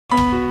All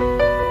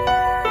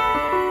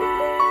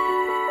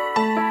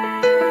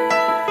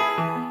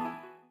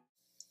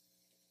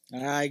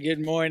right,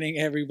 good morning,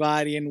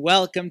 everybody, and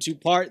welcome to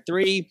part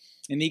 3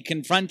 in the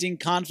Confronting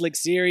Conflict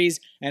series.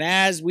 And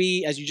as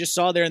you just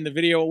saw there in the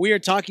video, what we are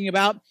talking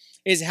about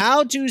is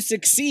how to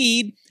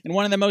succeed in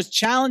one of the most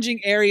challenging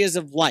areas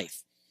of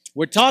life.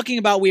 We're talking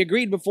about, we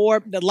agreed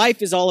before, that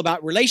life is all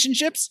about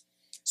relationships.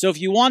 So if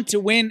you want to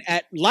win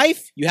at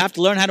life, you have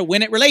to learn how to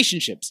win at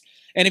relationships.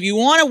 And if you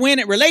want to win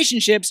at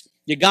relationships,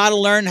 you got to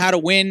learn how to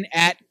win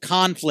at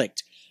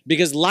conflict.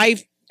 Because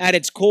life at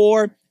its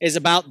core is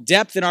about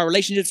depth in our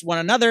relationships with one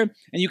another,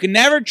 and you can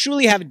never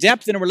truly have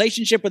depth in a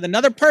relationship with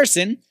another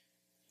person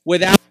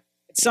without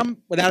at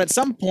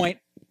some point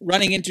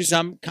running into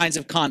some kinds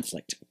of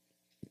conflict.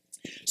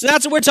 So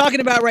that's what we're talking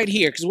about right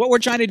here, because what we're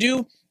trying to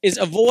do is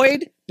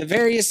avoid the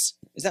various...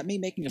 Is that me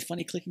making a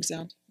funny clicking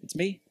sound? It's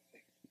me?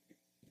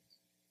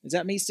 Is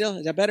that me still?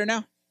 Is that better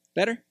now?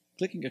 Better?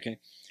 Clicking? Okay.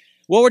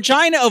 What we're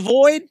trying to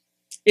avoid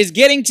is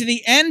getting to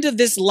the end of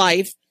this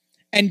life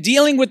and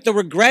dealing with the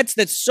regrets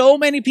that so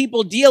many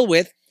people deal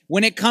with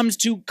when it comes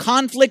to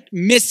conflict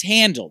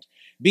mishandled,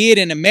 be it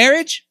in a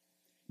marriage,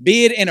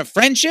 be it in a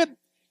friendship,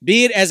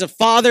 be it as a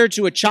father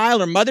to a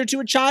child or mother to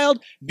a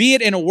child, be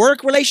it in a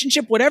work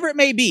relationship, whatever it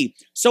may be.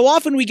 So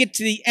often we get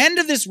to the end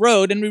of this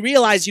road and we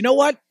realize, you know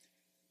what?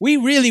 We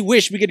really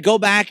wish we could go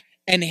back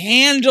and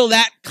handle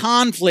that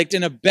conflict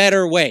in a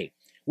better way.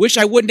 Wish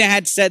I wouldn't have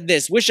had said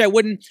this. Wish I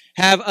wouldn't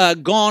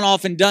have gone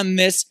off and done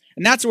this.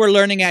 And that's what we're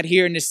learning at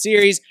here in this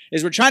series,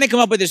 is we're trying to come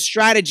up with a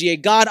strategy, a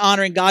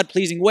God-honoring,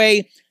 God-pleasing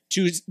way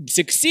to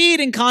succeed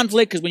in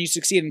conflict, because when you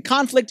succeed in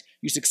conflict,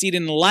 you succeed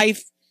in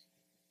life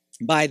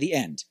by the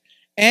end.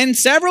 And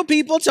several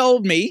people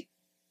told me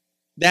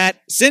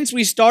that since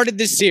we started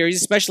this series,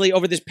 especially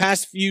over this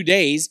past few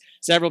days,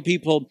 several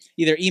people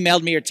either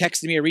emailed me or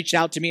texted me or reached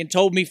out to me and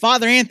told me,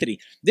 Father Anthony,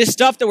 this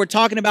stuff that we're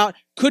talking about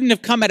couldn't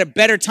have come at a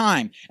better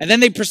time. And then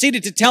they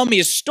proceeded to tell me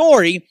a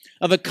story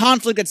of a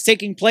conflict that's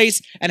taking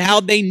place and how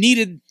they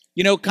needed,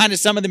 kind of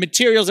some of the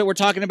materials that we're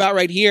talking about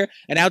right here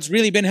and how it's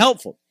really been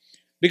helpful.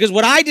 Because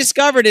what I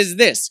discovered is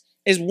this,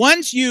 is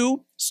once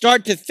you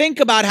start to think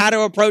about how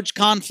to approach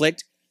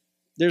conflict,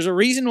 there's a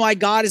reason why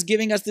God is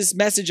giving us this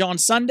message on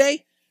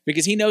Sunday,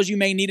 because he knows you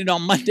may need it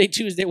on Monday,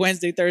 Tuesday,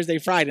 Wednesday, Thursday,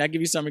 Friday. I'll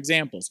give you some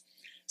examples.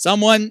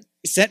 Someone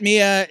sent me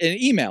an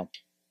email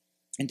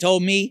and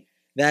told me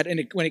that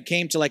when it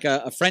came to like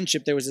a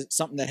friendship, there was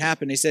something that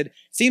happened. They said, it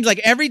seems like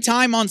every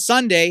time on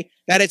Sunday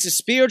that it's a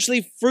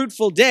spiritually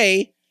fruitful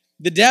day,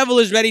 the devil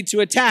is ready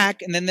to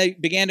attack. And then they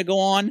began to go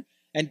on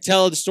and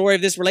tell the story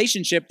of this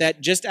relationship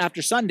that just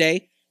after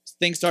Sunday,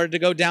 things started to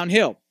go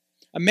downhill.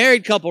 A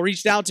married couple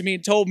reached out to me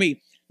and told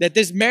me that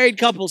this married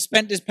couple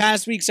spent this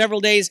past week several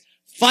days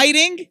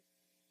fighting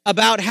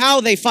about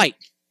how they fight.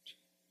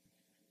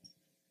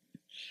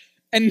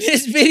 And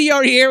this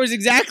video here was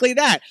exactly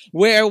that,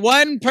 where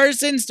one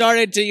person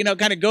started to,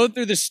 kind of go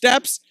through the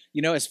steps,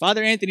 as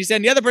Father Anthony said,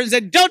 and the other person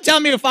said, don't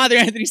tell me what Father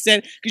Anthony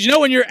said, because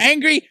when you're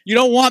angry, you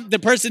don't want the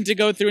person to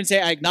go through and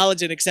say, I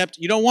acknowledge and accept.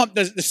 You don't want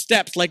the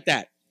steps like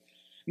that.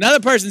 Another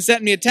person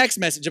sent me a text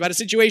message about a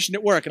situation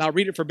at work, and I'll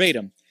read it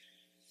verbatim.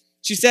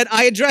 She said,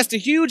 I addressed a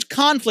huge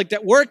conflict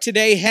at work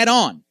today head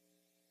on.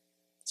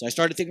 So I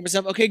started thinking to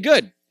myself, okay,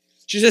 good.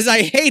 She says,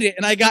 I hate it,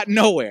 and I got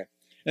nowhere.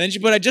 And then she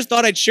put, I just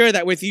thought I'd share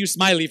that with you,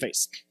 smiley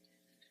face.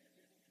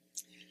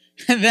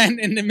 And then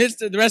in the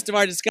midst of the rest of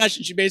our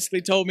discussion, she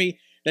basically told me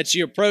that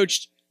she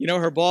approached,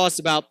 her boss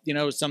about,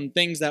 some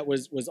things that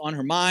was on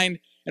her mind.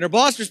 And her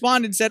boss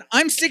responded and said,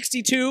 I'm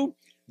 62.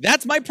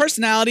 That's my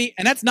personality,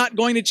 and that's not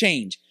going to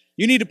change.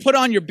 You need to put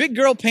on your big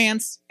girl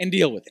pants and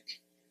deal with it.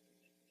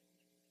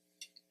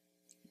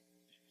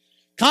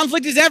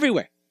 Conflict is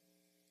everywhere.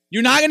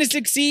 You're not going to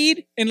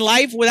succeed in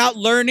life without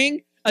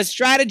learning a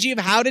strategy of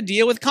how to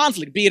deal with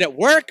conflict, be it at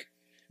work,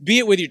 be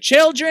it with your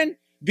children,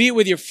 be it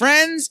with your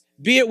friends,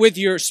 be it with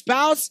your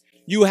spouse.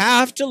 You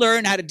have to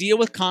learn how to deal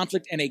with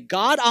conflict in a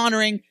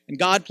God-honoring and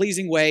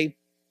God-pleasing way.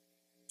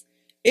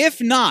 If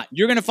not,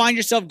 you're going to find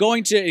yourself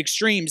going to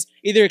extremes,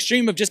 either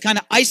extreme of just kind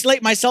of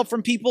isolate myself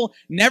from people,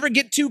 never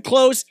get too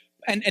close,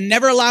 and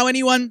never allow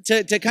anyone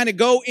to kind of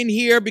go in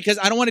here because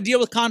I don't want to deal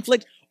with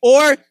conflict,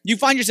 or you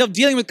find yourself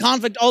dealing with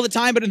conflict all the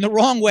time, but in the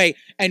wrong way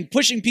and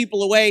pushing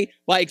people away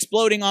by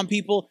exploding on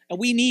people. And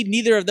we need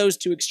neither of those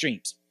two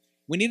extremes.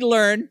 We need to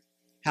learn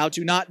how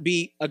to not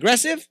be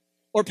aggressive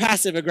or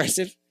passive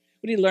aggressive.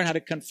 We need to learn how to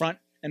confront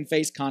and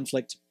face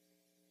conflict.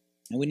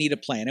 And we need a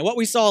plan. And what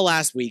we saw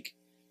last week,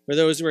 for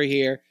those who are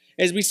here,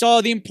 is we saw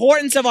the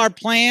importance of our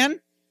plan.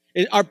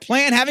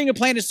 Having a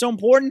plan is so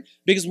important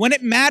because when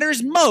it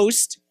matters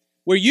most,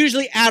 we're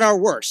usually at our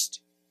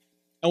worst.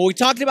 And we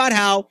talked about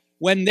how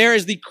when there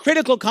is the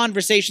critical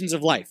conversations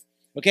of life.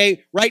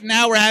 Okay, right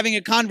now we're having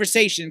a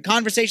conversation.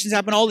 Conversations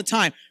happen all the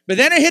time. But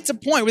then it hits a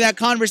point where that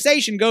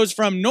conversation goes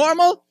from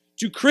normal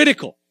to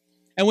critical.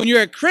 And when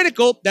you're at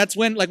critical, that's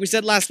when, like we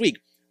said last week,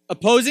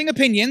 opposing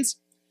opinions,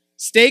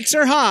 stakes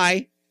are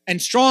high,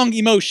 and strong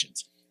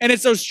emotions. And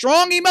it's those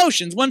strong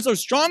emotions, once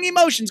those strong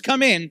emotions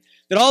come in,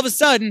 that all of a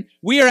sudden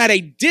we are at a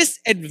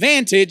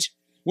disadvantage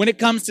when it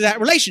comes to that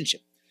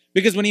relationship.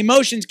 Because when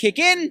emotions kick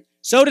in,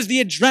 so does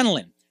the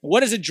adrenaline.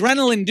 What does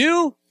adrenaline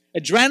do?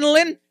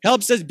 Adrenaline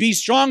helps us be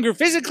stronger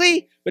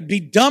physically, but be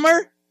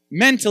dumber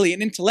mentally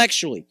and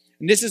intellectually.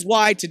 And this is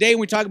why today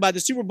when we talk about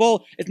the Super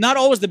Bowl, it's not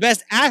always the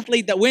best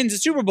athlete that wins the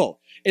Super Bowl.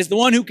 It's the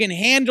one who can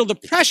handle the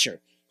pressure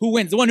who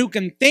wins, the one who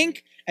can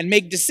think and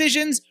make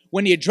decisions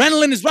when the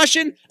adrenaline is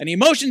rushing and the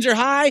emotions are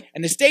high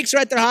and the stakes are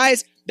at their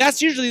highest.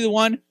 That's usually the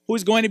one who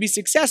is going to be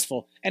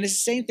successful. And it's the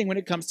same thing when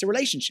it comes to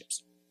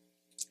relationships.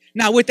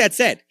 Now, with that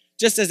said,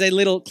 just as a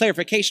little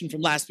clarification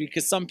from last week,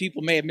 because some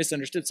people may have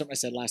misunderstood something I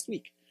said last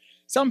week.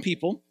 Some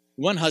people,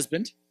 one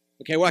husband,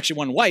 well, actually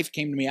one wife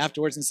came to me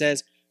afterwards and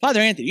says, Father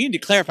Anthony, you need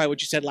to clarify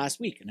what you said last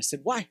week. And I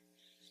said, why? He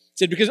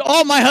said, because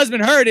all my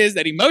husband heard is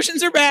that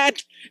emotions are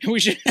bad and we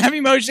shouldn't have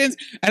emotions.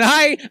 And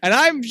I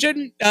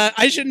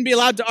shouldn't be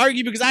allowed to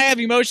argue because I have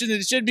emotions and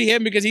it should be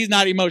him because he's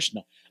not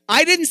emotional.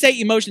 I didn't say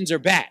emotions are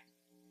bad.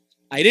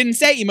 I didn't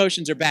say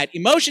emotions are bad.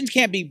 Emotions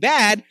can't be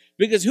bad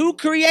because who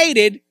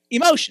created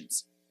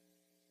emotions?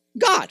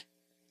 God.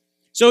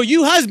 So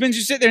you husbands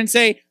who sit there and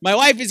say, my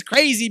wife is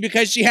crazy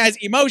because she has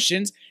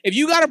emotions. If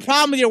you got a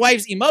problem with your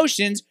wife's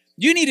emotions,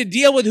 you need to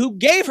deal with who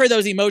gave her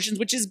those emotions,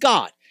 which is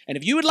God. And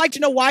if you would like to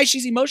know why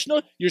she's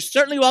emotional, you're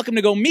certainly welcome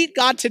to go meet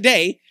God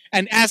today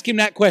and ask him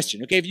that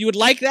question. Okay, if you would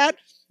like that,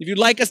 if you'd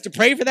like us to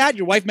pray for that,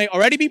 your wife may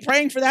already be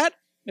praying for that.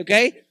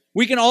 Okay,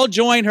 we can all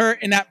join her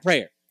in that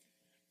prayer.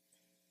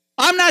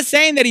 I'm not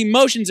saying that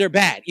emotions are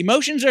bad.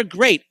 Emotions are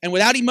great. And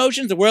without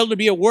emotions, the world would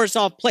be a worse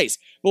off place.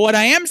 But what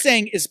I am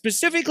saying is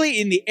specifically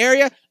in the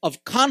area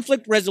of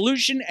conflict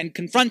resolution and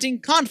confronting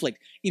conflict.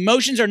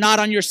 Emotions are not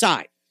on your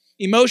side.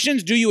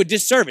 Emotions do you a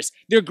disservice.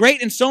 They're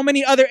great in so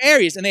many other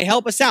areas and they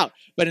help us out.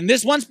 But in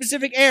this one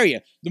specific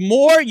area, the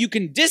more you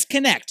can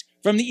disconnect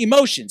from the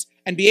emotions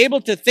and be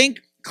able to think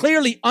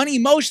clearly,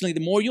 unemotionally,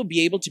 the more you'll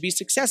be able to be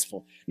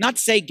successful. Not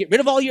to say get rid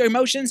of all your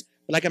emotions,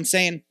 but like I'm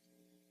saying,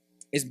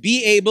 is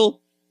be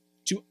able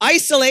to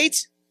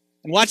isolate,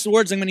 and watch the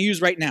words I'm going to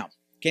use right now.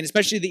 Okay, and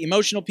especially the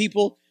emotional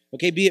people,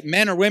 okay, be it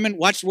men or women,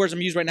 watch the words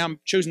I'm using right now. I'm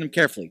choosing them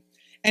carefully.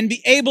 And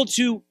be able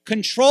to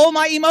control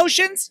my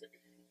emotions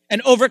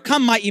and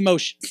overcome my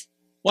emotions.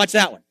 Watch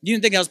that one. You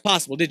didn't think that was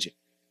possible, did you?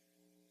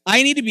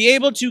 I need to be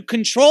able to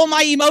control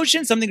my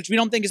emotions, something which we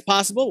don't think is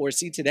possible, or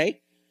see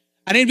today.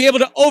 I need to be able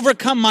to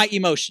overcome my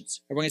emotions.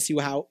 And we're going to see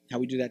how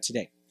we do that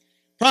today.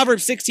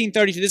 Proverbs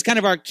 16:32, this is kind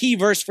of our key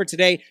verse for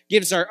today,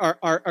 gives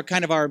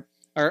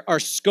our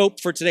scope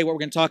for today, what we're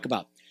going to talk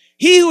about.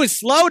 He who is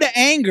slow to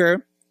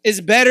anger is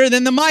better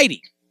than the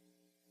mighty.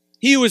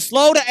 He who is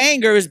slow to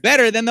anger is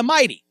better than the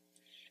mighty.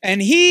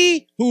 And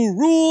he who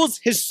rules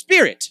his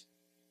spirit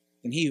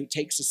than he who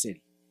takes a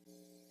city.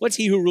 What's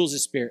he who rules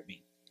his spirit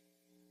mean?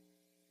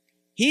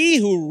 He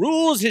who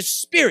rules his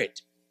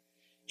spirit.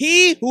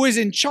 He who is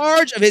in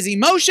charge of his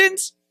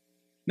emotions,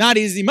 not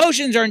his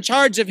emotions are in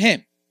charge of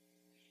him.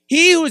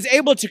 He who is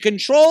able to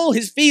control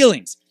his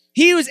feelings.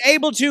 He who is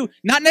able to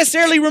not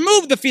necessarily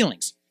remove the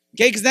feelings.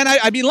 Okay, because then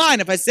I'd be lying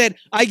if I said,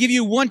 I give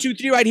you 1, 2,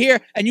 3 right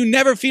here, and you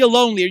never feel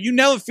lonely, or you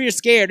never feel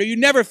scared, or you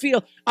never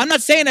feel, I'm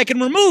not saying I can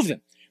remove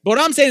them. But what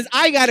I'm saying is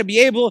I got to be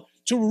able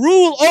to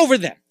rule over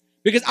them,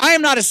 because I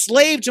am not a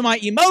slave to my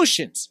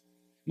emotions.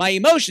 My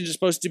emotions are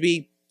supposed to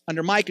be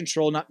under my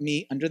control, not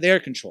me under their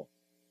control.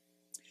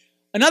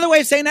 Another way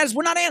of saying that is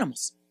we're not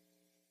animals.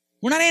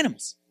 We're not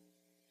animals.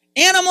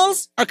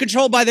 Animals are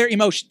controlled by their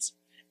emotions.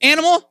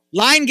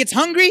 Lion gets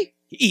hungry,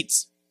 he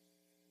eats.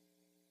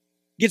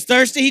 Gets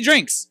thirsty, he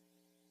drinks.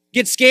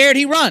 Gets scared,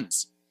 he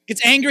runs.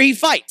 Gets angry, he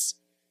fights.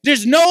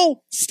 There's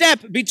no step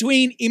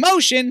between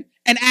emotion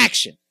and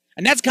action.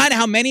 And that's kind of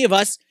how many of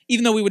us,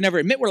 even though we would never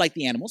admit we're like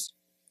the animals,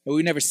 or we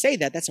would never say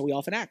that, that's how we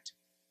often act.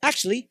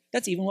 Actually,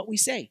 that's even what we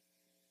say.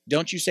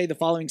 Don't you say the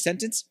following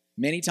sentence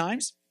many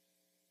times?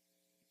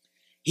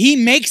 He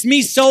makes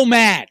me so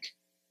mad.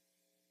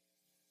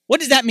 What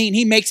does that mean,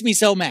 he makes me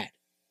so mad?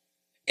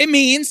 It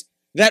means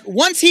that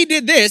once he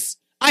did this,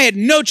 I had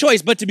no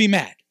choice but to be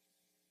mad.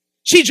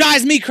 She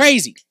drives me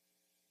crazy.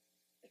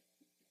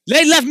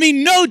 They left me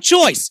no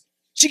choice.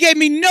 She gave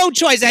me no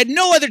choice. I had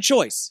no other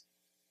choice.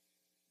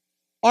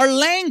 Our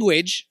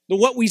language,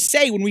 what we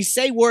say when we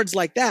say words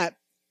like that,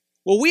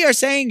 what we are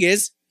saying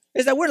is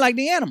that we're like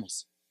the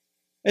animals.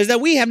 Is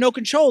that we have no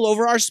control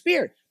over our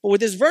spirit. But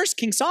with this verse,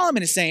 King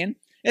Solomon is saying,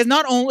 is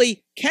not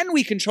only can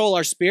we control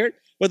our spirit,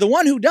 but the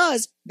one who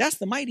does, that's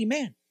the mighty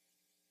man.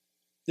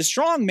 The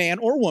strong man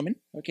or woman,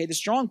 okay, the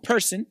strong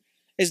person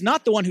is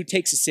not the one who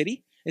takes a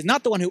city, is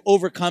not the one who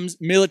overcomes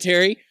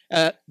military,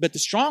 but the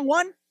strong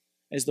one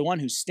is the one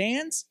who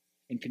stands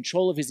in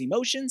control of his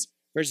emotions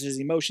versus his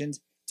emotions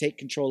take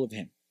control of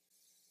him.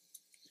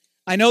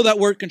 I know that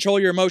word control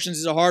your emotions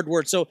is a hard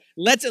word, so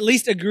let's at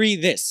least agree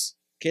this.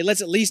 Okay,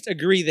 let's at least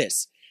agree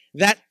this,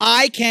 that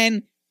I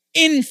can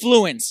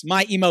influence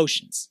my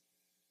emotions.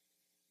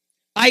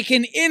 I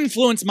can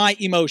influence my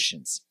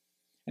emotions.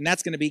 And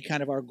that's going to be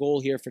kind of our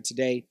goal here for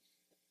today,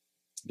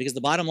 because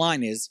the bottom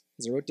line is,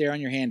 as I wrote there on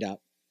your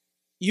handout,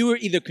 you will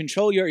either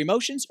control your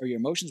emotions or your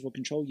emotions will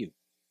control you.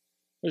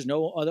 There's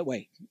no other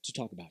way to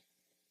talk about it.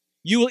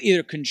 You will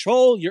either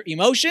control your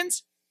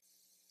emotions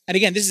And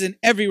again, this is in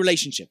every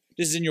relationship.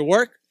 This is in your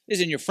work. This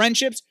is in your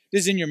friendships.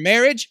 This is in your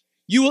marriage.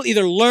 You will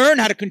either learn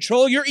how to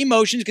control your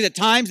emotions, because at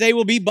times they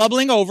will be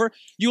bubbling over.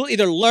 You will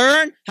either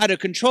learn how to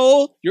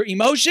control your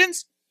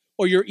emotions,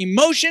 or your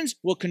emotions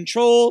will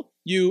control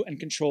you and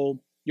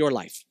control your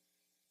life.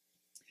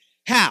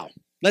 How?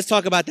 Let's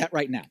talk about that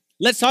right now.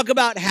 Let's talk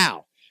about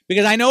how.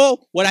 Because I know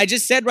what I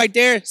just said right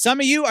there, some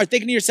of you are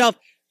thinking to yourself,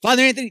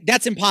 Father Anthony,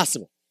 that's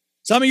impossible.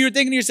 Some of you are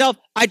thinking to yourself,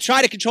 I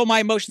try to control my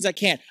emotions. I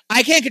can't.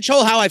 I can't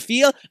control how I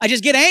feel. I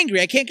just get angry.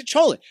 I can't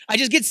control it. I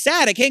just get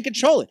sad. I can't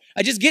control it.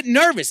 I just get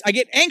nervous. I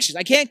get anxious.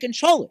 I can't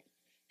control it.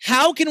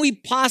 How can we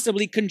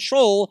possibly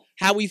control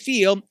how we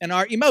feel and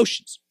our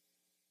emotions?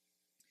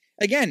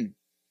 Again,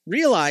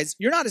 realize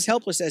you're not as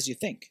helpless as you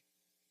think.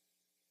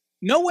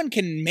 No one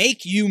can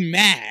make you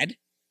mad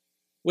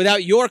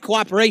without your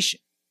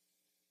cooperation.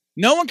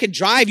 No one can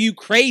drive you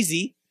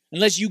crazy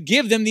unless you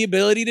give them the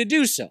ability to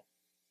do so.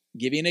 I'll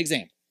give you an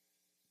example.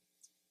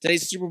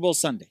 Today's Super Bowl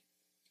Sunday.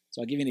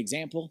 So I'll give you an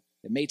example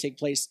that may take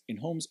place in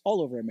homes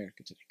all over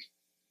America today.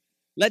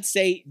 Let's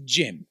say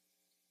Jim.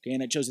 Okay,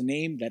 and I chose a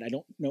name that I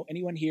don't know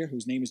anyone here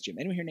whose name is Jim.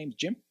 Anyone here named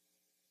Jim?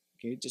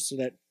 Okay, just so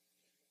that...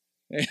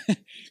 Because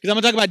I'm going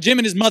to talk about Jim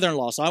and his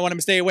mother-in-law, so I want him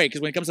to stay away, because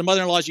when it comes to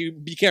mother-in-laws, you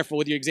be careful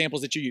with your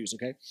examples that you use,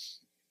 okay?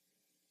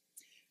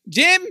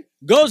 Jim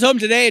goes home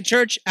today at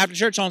church, after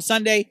church on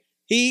Sunday.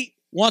 He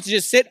wants to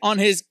just sit on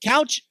his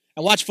couch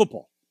and watch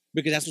football,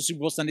 because that's what Super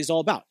Bowl Sunday is all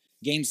about.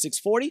 Game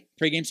 6:40,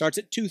 pregame starts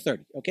at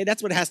 2:30. Okay,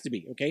 that's what it has to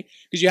be. Okay,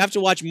 because you have to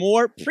watch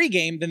more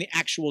pregame than the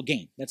actual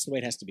game. That's the way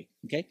it has to be.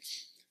 Okay,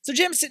 so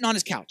Jim's sitting on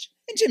his couch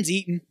and Jim's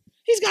eating.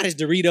 He's got his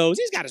Doritos,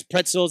 he's got his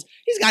pretzels,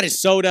 he's got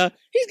his soda,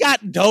 he's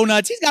got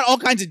donuts, he's got all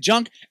kinds of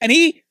junk, and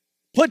he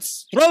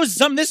throws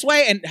some this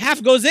way and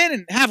half goes in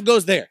and half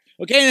goes there.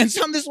 Okay, and then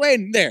some this way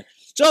and there.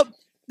 So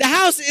the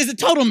house is a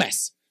total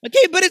mess.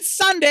 Okay, but it's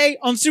Sunday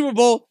on Super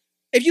Bowl.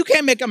 If you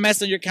can't make a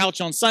mess on your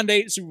couch on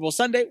Sunday, Super Bowl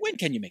Sunday, when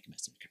can you make a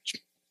mess on your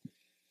couch?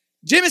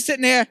 Jim is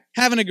sitting there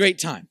having a great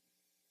time.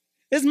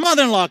 His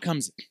mother-in-law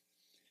comes in.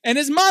 And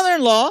his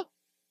mother-in-law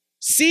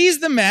sees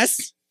the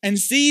mess and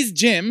sees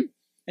Jim.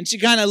 And she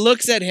kind of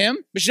looks at him.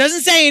 But she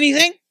doesn't say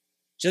anything.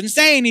 She doesn't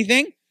say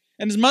anything.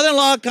 And his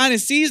mother-in-law kind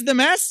of sees the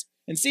mess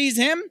and sees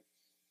him.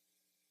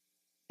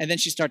 And then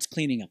she starts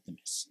cleaning up the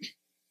mess.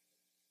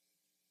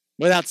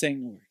 Without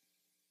saying a word.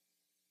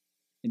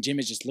 And Jim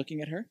is just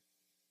looking at her.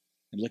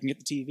 And looking at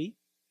the TV.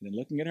 And then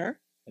looking at her.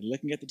 And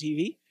looking at the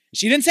TV. And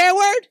she didn't say a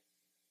word.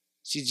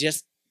 She's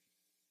just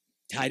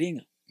tidying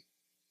up.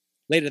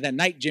 Later that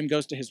night, Jim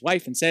goes to his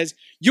wife and says,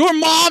 "Your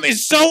mom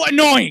is so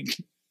annoying.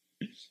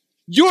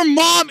 Your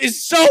mom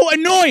is so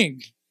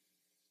annoying."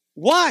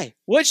 Why?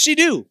 What'd she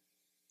do?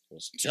 I'll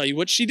tell you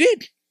what she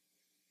did.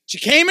 She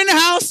came in the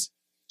house.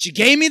 She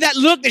gave me that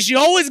look that she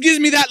always gives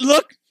me that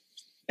look.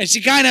 And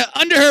she kind of,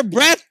 under her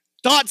breath,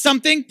 thought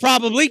something,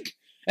 probably.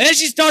 And then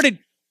she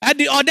had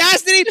the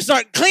audacity to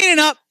start cleaning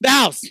up the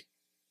house.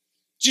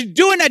 She's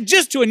doing that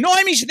just to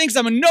annoy me. She thinks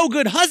I'm a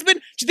no-good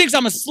husband. She thinks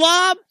I'm a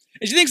slob.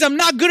 And she thinks I'm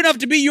not good enough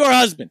to be your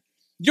husband.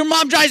 Your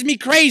mom drives me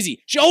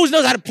crazy. She always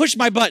knows how to push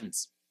my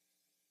buttons.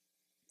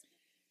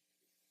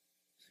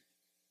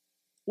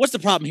 What's the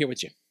problem here with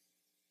Jim?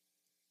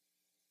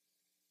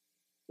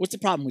 What's the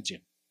problem with Jim?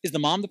 Is the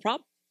mom the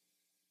problem?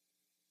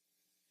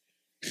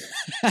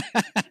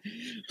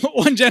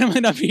 One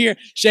gentleman up here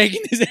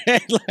shaking his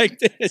head like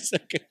this.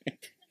 Okay.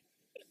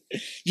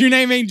 Your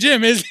name ain't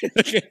Jim, is it?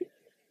 Okay.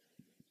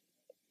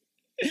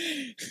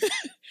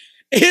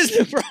 Is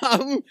the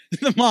problem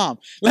the mom?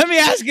 Let me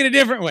ask it a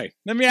different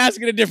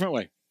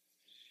way.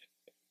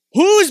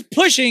 Who's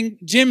pushing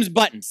Jim's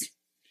buttons?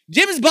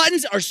 Jim's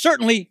buttons are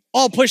certainly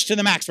all pushed to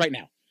the max right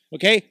now.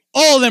 Okay?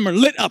 All of them are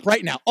lit up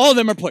right now. All of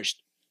them are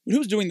pushed. But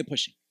who's doing the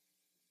pushing?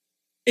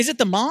 Is it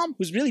the mom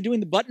who's really doing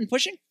the button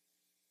pushing?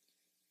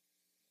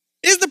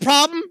 Is the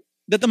problem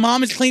that the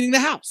mom is cleaning the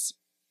house?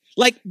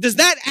 Like, does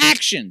that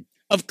action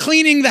of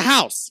cleaning the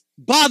house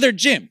bother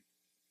Jim?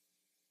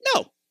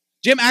 No.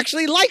 Jim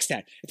actually likes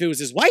that. If it was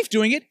his wife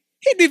doing it,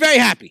 he'd be very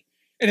happy.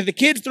 And if the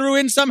kids threw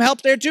in some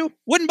help there too,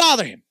 wouldn't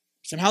bother him.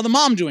 Somehow the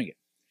mom doing it.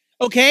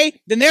 Okay,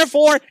 then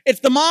therefore,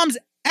 it's the mom's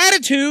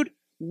attitude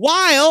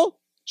while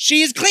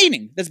she is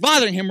cleaning that's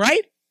bothering him,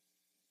 right?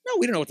 No,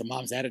 we don't know what the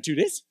mom's attitude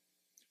is.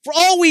 For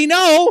all we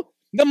know,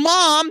 the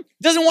mom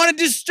doesn't want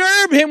to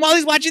disturb him while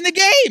he's watching the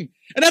game.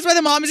 And that's why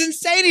the mom doesn't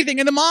say anything.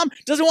 And the mom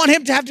doesn't want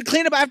him to have to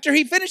clean up after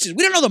he finishes.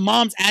 We don't know the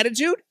mom's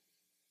attitude.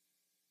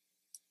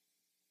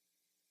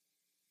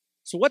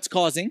 So what's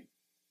causing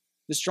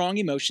the strong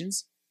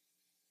emotions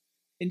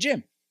in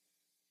Jim?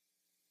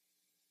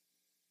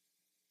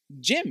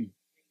 Jim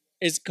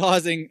is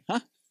causing,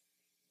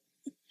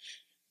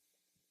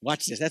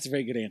 Watch this. That's a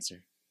very good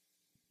answer.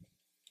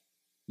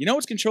 You know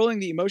what's controlling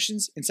the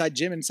emotions inside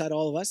Jim, inside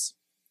all of us?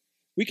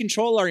 We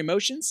control our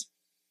emotions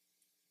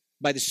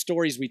by the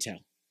stories we tell.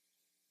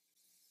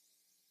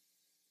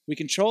 We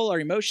control our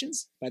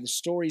emotions by the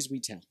stories we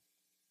tell.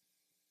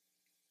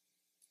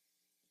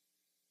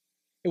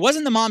 It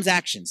wasn't the mom's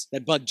actions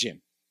that bugged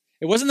Jim.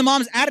 It wasn't the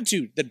mom's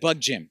attitude that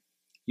bugged Jim.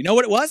 You know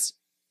what it was?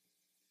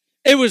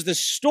 It was the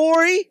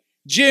story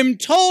Jim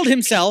told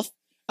himself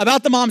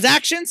about the mom's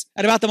actions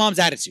and about the mom's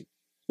attitude.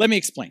 Let me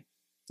explain.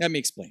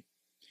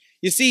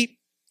 You see,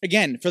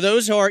 again, for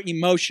those who are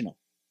emotional,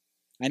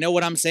 I know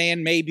what I'm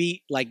saying may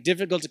be like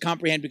difficult to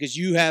comprehend because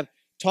you have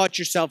taught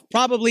yourself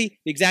probably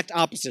the exact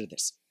opposite of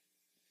this.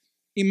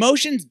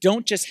 Emotions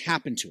don't just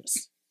happen to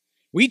us.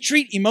 We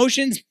treat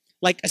emotions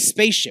like a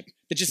spaceship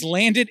that just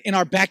landed in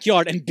our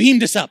backyard and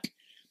beamed us up.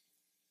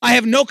 I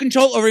have no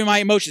control over my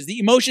emotions. The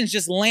emotions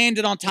just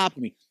landed on top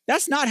of me.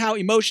 That's not how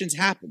emotions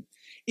happen.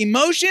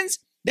 Emotions,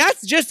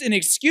 that's just an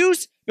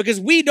excuse because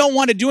we don't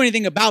want to do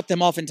anything about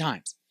them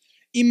oftentimes.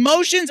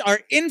 Emotions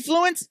are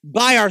influenced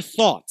by our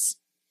thoughts.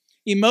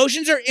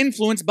 Emotions are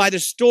influenced by the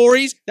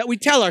stories that we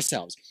tell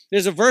ourselves.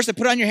 There's a verse I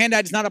put on your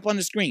handout, it's not up on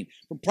the screen,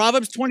 from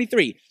Proverbs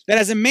 23, that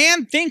as a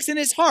man thinks in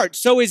his heart,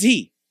 so is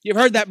he. You've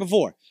heard that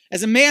before.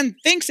 As a man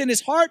thinks in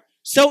his heart,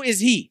 so is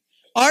he.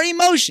 Our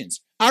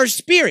emotions, our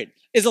spirit,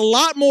 is a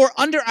lot more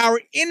under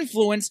our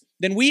influence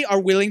than we are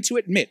willing to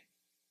admit.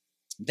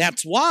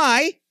 That's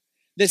why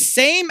the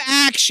same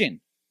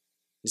action,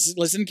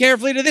 listen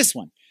carefully to this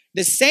one,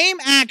 the same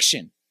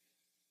action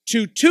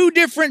to two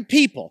different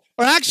people,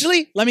 or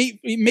actually, let me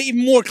make it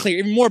more clear,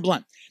 even more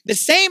blunt. The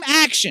same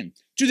action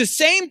to the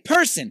same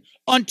person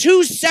on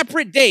two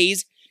separate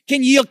days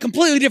can yield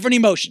completely different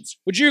emotions.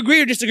 Would you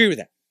agree or disagree with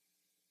that?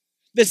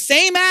 The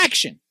same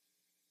action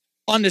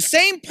on the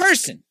same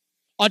person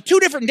on two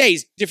different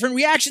days, different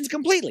reactions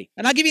completely.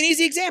 And I'll give you an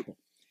easy example.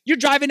 You're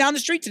driving down the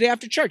street today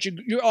after church.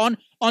 You're on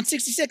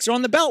 66 or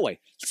on the Beltway.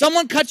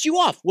 Someone cuts you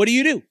off. What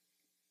do?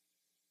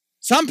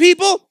 Some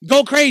people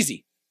go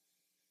crazy.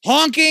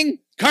 Honking,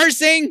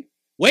 cursing,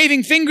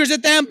 waving fingers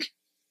at them.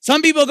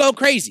 Some people go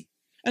crazy.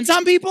 And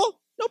some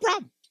people, no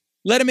problem.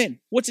 Let them in.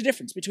 What's the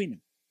difference between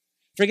them?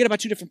 Forget about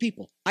two different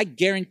people. I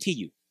guarantee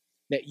you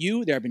that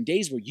there have been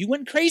days where you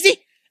went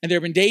crazy and there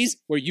have been days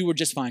where you were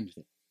just fine with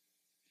it.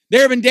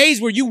 There have been days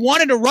where you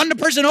wanted to run the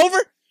person over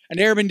and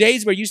there have been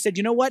days where you said,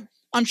 you know what?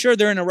 I'm sure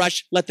they're in a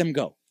rush. Let them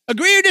go.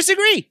 Agree or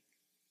disagree?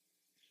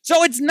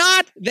 So it's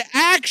not the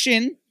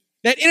action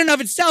that in and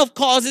of itself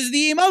causes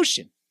the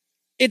emotion.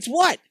 It's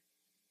what?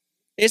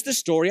 It's the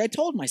story I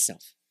told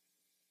myself.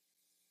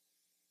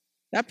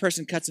 That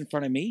person cuts in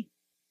front of me.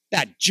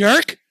 That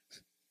jerk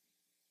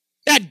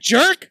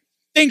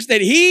thinks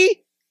that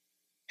he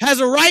has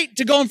a right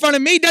to go in front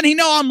of me. Doesn't he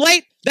know I'm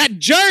late? That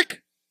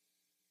jerk.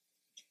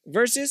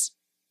 Versus,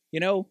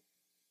 I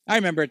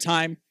remember a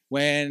time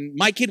when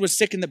my kid was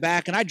sick in the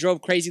back and I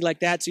drove crazy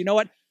like that. So you know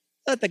what?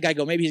 Let that guy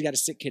go. Maybe he's got a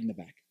sick kid in the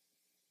back.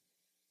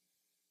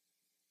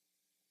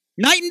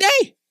 Night and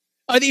day.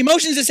 Are the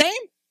emotions the same?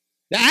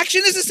 The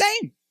action is the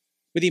same.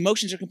 But the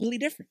emotions are completely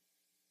different.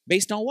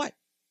 Based on what?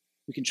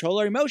 We control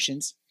our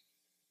emotions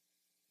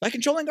by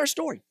controlling our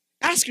story.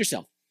 Ask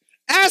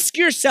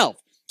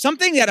yourself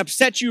something that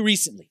upset you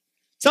recently,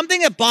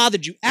 something that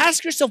bothered you.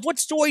 Ask yourself, what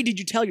story did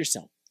you tell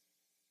yourself?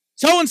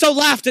 So-and-so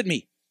laughed at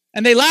me,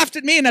 and they laughed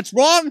at me, and that's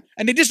wrong,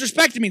 and they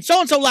disrespected me, and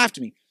so-and-so laughed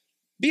at me.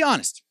 Be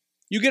honest.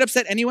 You get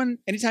upset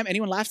anytime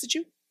anyone laughs at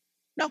you?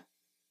 No.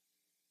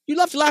 You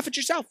love to laugh at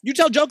yourself. You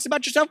tell jokes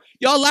about yourself.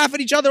 You all laugh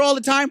at each other all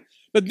the time.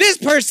 But this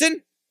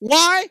person,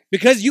 why?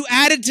 Because you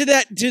added to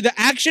the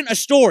action a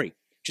story.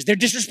 Just they're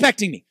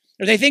disrespecting me,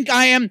 or they think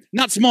I am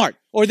not smart,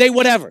 or they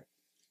whatever.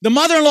 The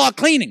mother-in-law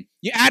cleaning,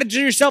 you added to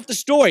yourself the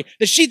story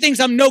that she thinks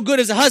I'm no good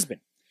as a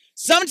husband.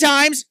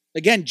 Sometimes,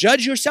 again,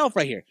 judge yourself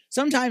right here.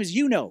 Sometimes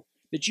you know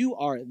that you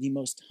are the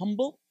most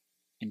humble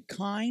and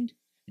kind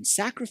and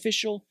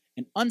sacrificial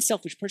and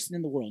unselfish person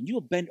in the world. And you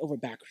will bend over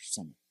backwards for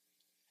someone.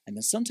 And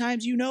then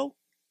sometimes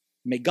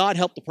may God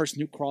help the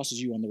person who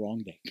crosses you on the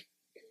wrong day.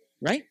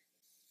 Right?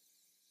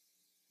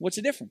 What's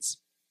the difference?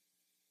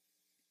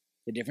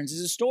 The difference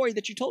is a story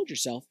that you told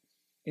yourself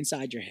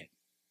inside your head.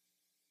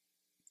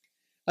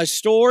 A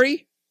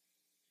story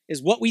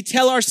is what we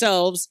tell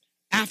ourselves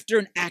after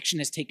an action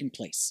has taken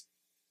place.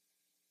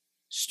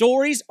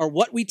 Stories are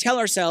what we tell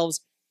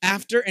ourselves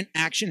after an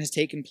action has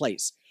taken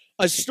place.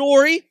 A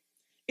story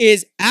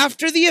is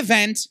after the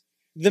event,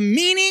 the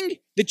meaning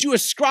that you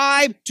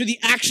ascribe to the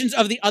actions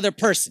of the other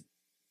person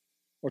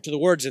or to the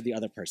words of the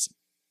other person.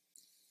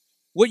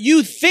 What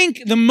you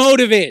think the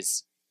motive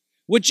is,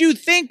 what you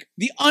think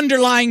the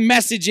underlying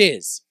message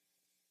is,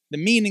 the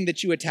meaning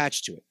that you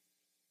attach to it.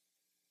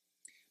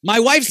 My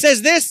wife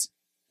says this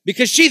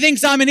because she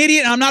thinks I'm an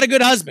idiot and I'm not a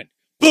good husband.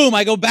 Boom,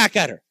 I go back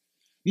at her.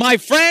 My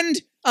friend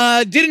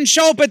didn't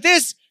show up at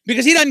this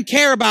because he doesn't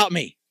care about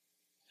me.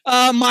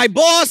 My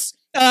boss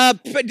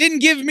didn't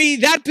give me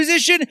that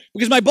position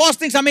because my boss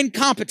thinks I'm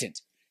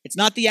incompetent. It's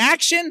not the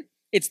action,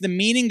 it's the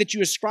meaning that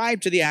you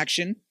ascribe to the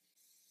action.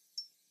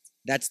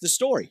 That's the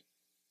story.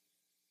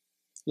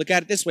 Look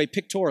at it this way,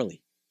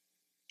 pictorially.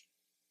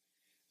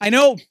 I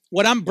know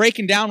what I'm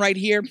breaking down right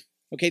here,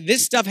 okay,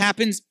 this stuff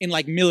happens in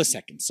like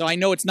milliseconds. So I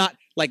know it's not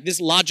like this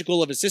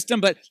logical of a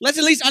system, but let's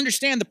at least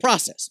understand the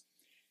process.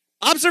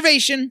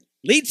 Observation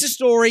leads to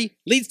story,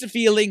 leads to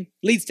feeling,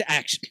 leads to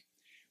action.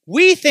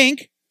 We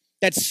think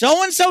that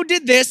so-and-so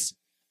did this,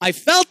 I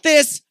felt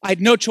this, I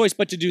had no choice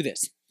but to do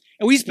this.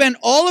 And we spend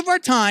all of our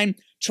time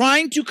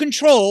trying to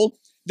control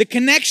The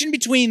connection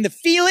between the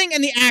feeling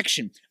and the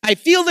action. I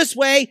feel this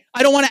way.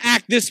 I don't want to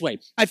act this way.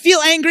 I feel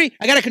angry.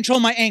 I got to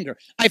control my anger.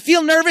 I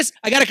feel nervous.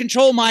 I got to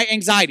control my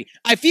anxiety.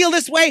 I feel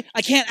this way.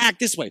 I can't act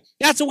this way.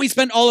 That's what we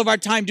spend all of our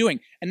time doing.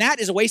 And that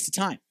is a waste of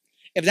time.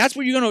 If that's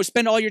where you're going to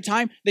spend all your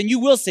time, then you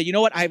will say, you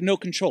know what? I have no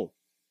control.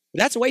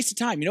 But that's a waste of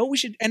time. You know what we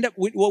should end up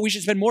with? What we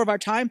should spend more of our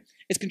time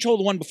is control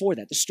the one before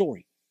that, the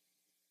story.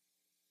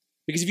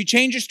 Because if you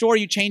change your story,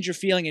 you change your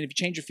feeling. And if you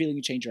change your feeling,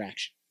 you change your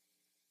action.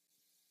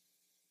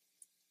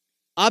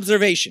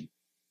 Observation.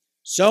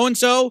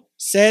 So-and-so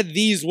said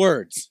these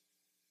words.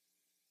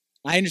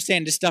 I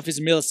understand this stuff is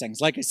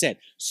milliseconds. Like I said,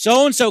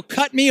 so-and-so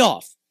cut me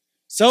off.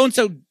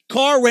 So-and-so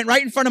car went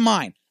right in front of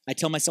mine. I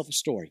tell myself a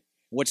story.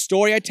 What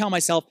story I tell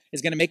myself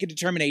is going to make a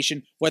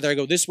determination whether I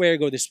go this way or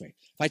go this way.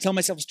 If I tell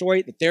myself a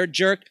story that they're a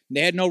jerk,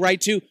 they had no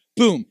right to,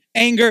 boom,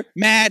 anger,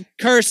 mad,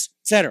 curse,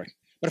 etc.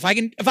 But if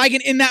I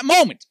can in that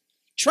moment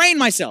train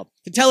myself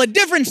to tell a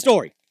different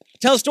story,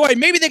 tell a story,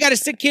 maybe they got a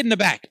sick kid in the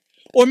back,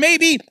 or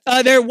maybe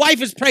their wife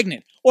is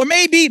pregnant, or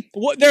maybe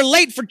they're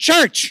late for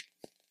church.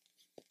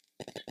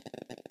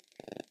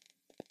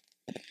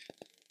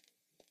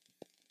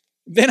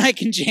 Then I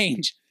can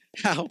change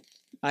how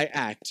I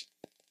act.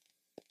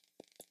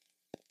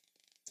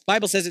 The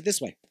Bible says it this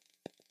way.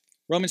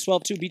 Romans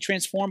 12:2, be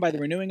transformed by the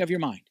renewing of your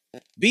mind.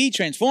 Be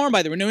transformed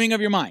by the renewing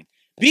of your mind.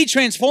 Be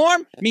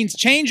transformed means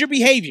change your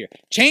behavior,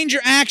 change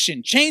your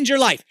action, change your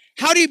life.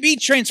 How do you be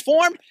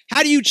transformed?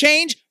 How do you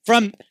change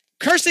from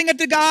cursing at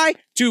the guy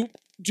to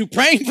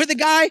praying for the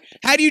guy?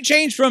 How do you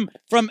change from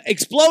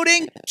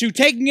exploding to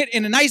taking it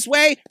in a nice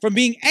way, from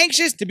being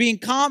anxious to being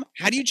calm?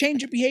 How do you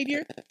change your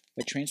behavior?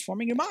 By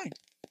transforming your mind,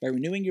 by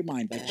renewing your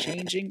mind, by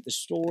changing the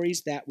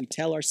stories that we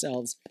tell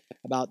ourselves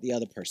about the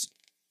other person.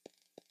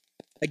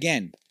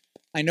 Again,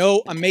 I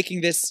know I'm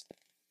making this,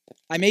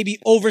 I may be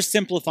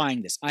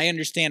oversimplifying this. I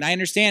understand.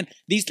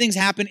 These things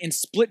happen in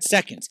split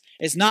seconds.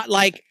 It's not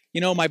like,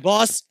 my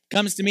boss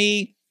comes to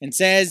me and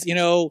says,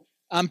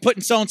 I'm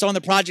putting so-and-so on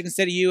the project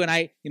instead of you, and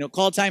I,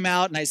 call time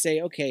out, and I say,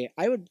 okay,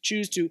 I would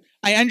choose to,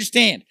 I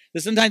understand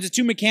that sometimes it's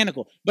too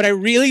mechanical, but I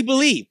really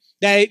believe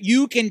that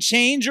you can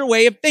change your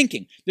way of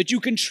thinking, that you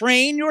can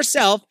train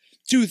yourself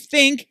to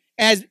think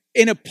as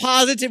in a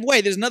positive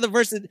way. There's another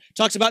verse that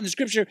talks about in the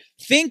scripture,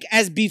 think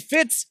as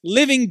befits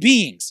living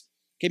beings.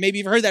 Okay, maybe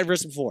you've heard that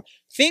verse before.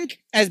 Think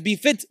as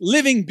befits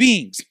living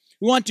beings.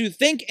 We want to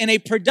think in a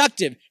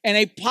productive and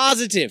a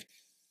positive,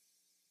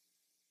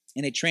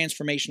 in a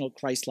transformational,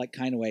 Christ-like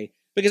kind of way.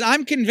 Because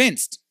I'm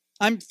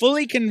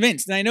fully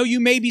convinced, and I know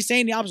you may be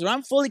saying the opposite, but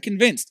I'm fully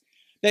convinced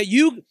that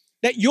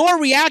your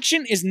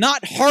reaction is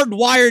not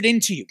hardwired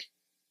into you.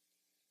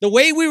 The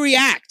way we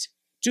react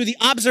to the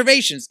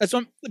observations,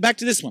 back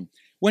to this one.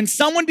 When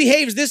someone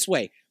behaves this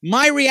way,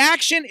 my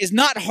reaction is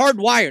not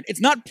hardwired. It's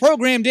not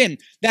programmed in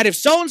that if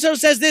so-and-so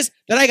says this,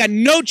 that I got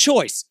no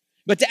choice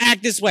but to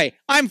act this way.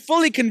 I'm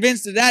fully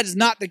convinced that that is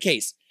not the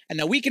case. And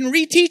that we can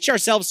reteach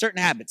ourselves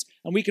certain habits,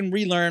 and we can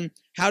relearn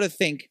how to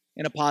think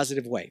in a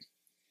positive way.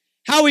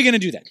 How are we going to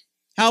do that?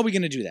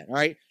 All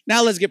right.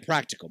 Now let's get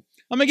practical.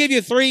 I'm going to give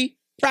you 3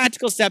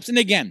 practical steps. And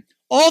again,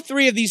 all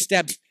 3 of these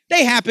steps,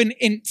 they happen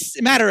in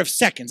a matter of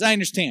seconds. I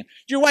understand.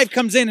 Your wife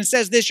comes in and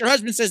says this. Your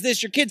husband says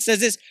this. Your kid says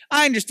this.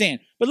 I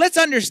understand. But let's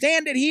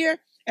understand it here.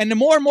 And the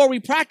more and more we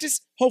practice,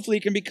 hopefully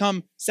it can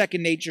become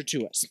second nature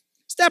to us.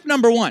 Step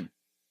number 1.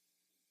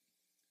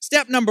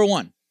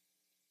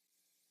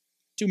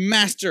 To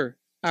master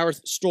our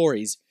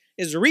stories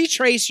is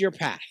retrace your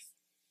path.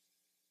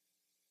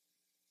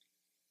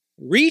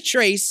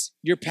 Retrace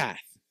your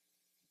path.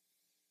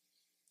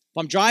 If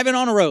I'm driving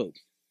on a road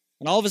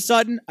and all of a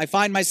sudden I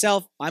find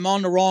myself, I'm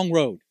on the wrong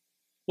road.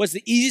 What's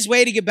the easiest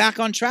way to get back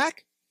on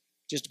track?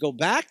 Just go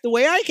back the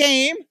way I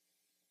came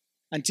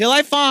until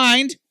I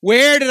find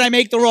where did I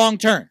make the wrong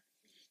turn.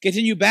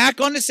 Continue back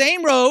on the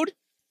same road,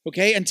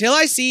 okay, until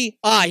I see,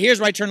 here's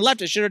where I turned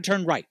left. I should have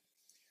turned right.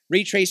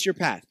 Retrace your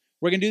path.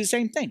 We're going to do the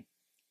same thing.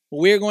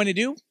 What we're going to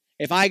do,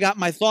 if I got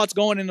my thoughts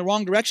going in the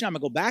wrong direction, I'm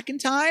going to go back in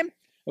time,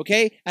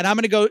 okay? And I'm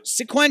going to go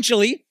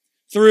sequentially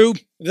through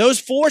those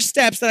 4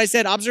 steps that I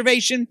said,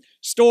 observation,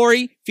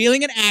 story,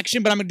 feeling, and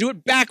action, but I'm going to do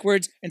it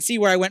backwards and see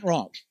where I went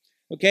wrong,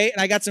 okay?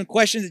 And I got some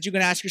questions that you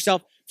can ask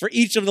yourself for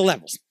each of the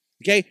levels,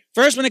 okay?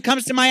 First, when it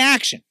comes to my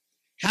action,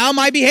 how am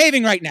I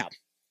behaving right now?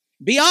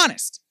 Be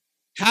honest.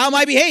 How am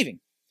I behaving?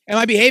 Am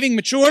I behaving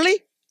maturely?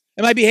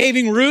 Am I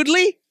behaving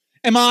rudely?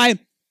 Am I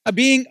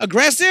being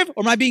aggressive,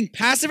 or am I being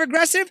passive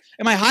aggressive?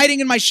 Am I hiding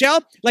in my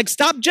shell? Like,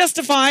 stop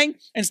justifying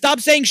and stop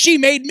saying she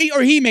made me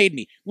or he made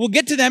me. We'll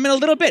get to them in a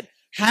little bit.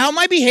 How am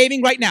I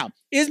behaving right now?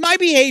 Is my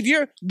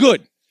behavior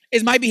good?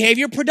 Is my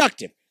behavior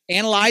productive?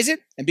 Analyze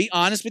it and be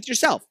honest with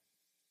yourself.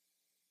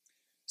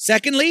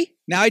 Secondly,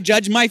 now I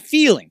judge my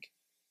feeling.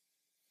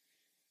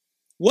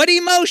 What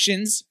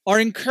emotions are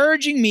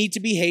encouraging me to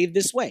behave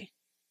this way?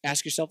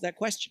 Ask yourself that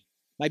question.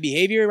 My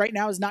behavior right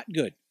now is not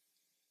good.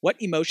 What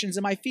emotions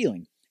am I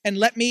feeling? And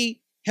let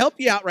me help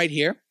you out right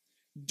here.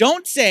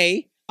 Don't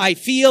say, I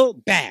feel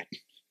bad.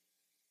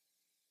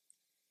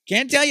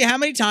 Can't tell you how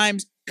many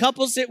times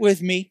couples sit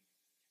with me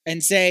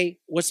and say,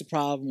 what's the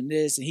problem in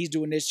this? And he's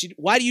doing this.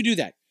 Why do you do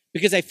that?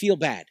 Because I feel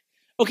bad.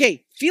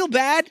 Okay, feel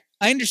bad.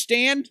 I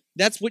understand.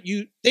 That's what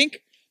you think.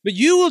 But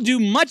you will do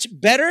much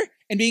better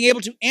in being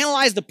able to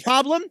analyze the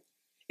problem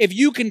if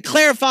you can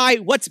clarify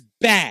what's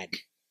bad.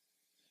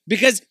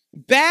 Because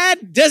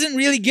bad doesn't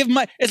really give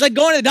much. It's like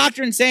going to the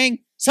doctor and saying,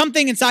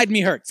 something inside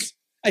me hurts.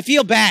 I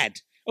feel bad.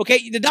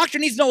 Okay, the doctor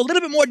needs to know a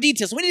little bit more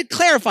detail. So we need to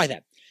clarify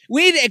that.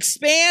 We need to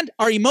expand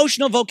our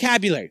emotional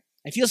vocabulary.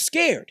 I feel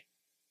scared.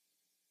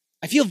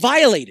 I feel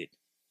violated.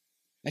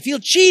 I feel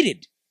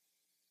cheated.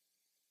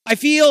 I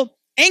feel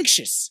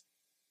anxious.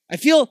 I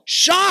feel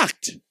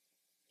shocked.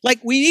 Like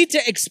we need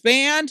to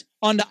expand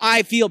on the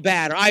I feel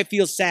bad or I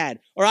feel sad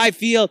or I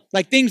feel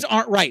like things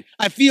aren't right.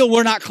 I feel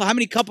we're not close. How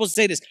many couples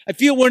say this? I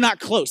feel we're not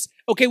close.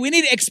 Okay, we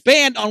need to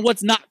expand on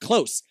what's not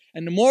close.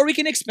 And the more we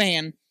can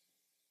expand,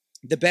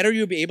 the better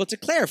you'll be able to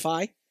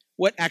clarify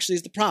what actually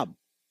is the problem.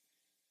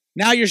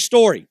 Now your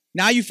story.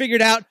 Now you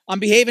figured out I'm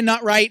behaving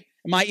not right.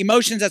 My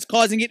emotions that's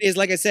causing it is,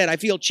 like I said, I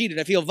feel cheated.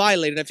 I feel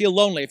violated. I feel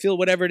lonely. I feel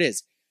whatever it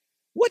is.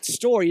 What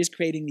story is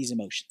creating these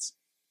emotions?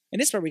 And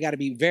this is where we got to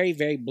be very,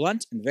 very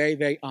blunt and very,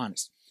 very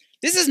honest.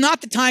 This is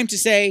not the time to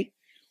say,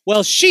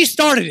 well, she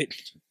started it,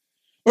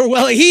 or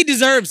well, he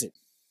deserves it.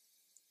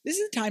 This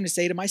is the time to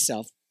say to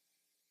myself,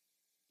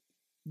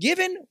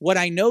 given what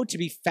I know to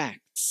be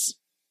facts,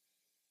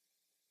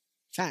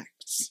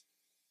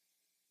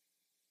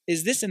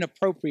 is this an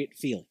appropriate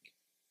feeling?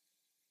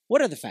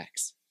 What are the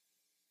facts?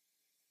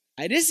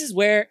 This is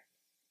where,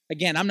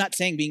 again, I'm not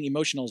saying being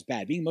emotional is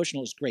bad. Being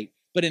emotional is great.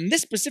 But in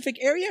this specific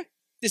area,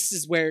 this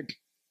is where,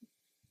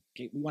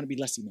 okay, we want to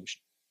be less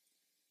emotional.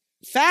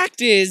 A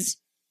fact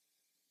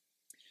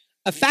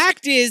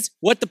is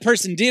what the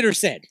person did or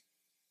said.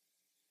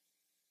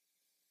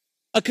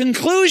 A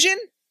conclusion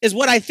is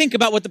what I think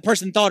about what the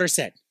person thought or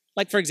said.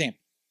 Like, for example,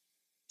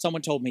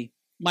 someone told me,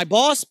 my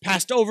boss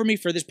passed over me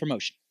for this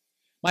promotion.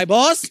 My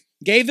boss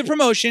gave the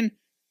promotion,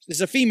 this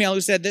is a female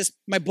who said this,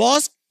 my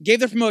boss gave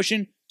the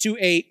promotion to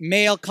a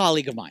male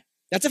colleague of mine.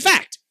 That's a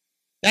fact.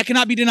 That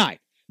cannot be denied.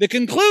 The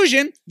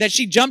conclusion that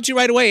she jumped to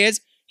right away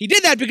is, he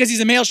did that because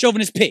he's a male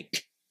chauvinist pig.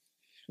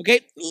 Okay?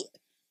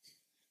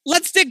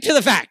 Let's stick to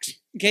the facts.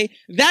 Okay?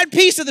 That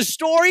piece of the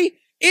story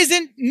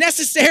isn't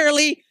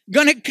necessarily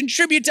going to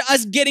contribute to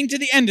us getting to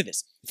the end of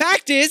this.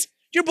 Fact is,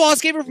 your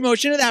boss gave a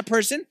promotion to that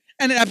person,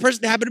 and that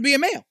person happened to be a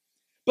male.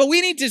 But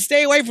we need to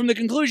stay away from the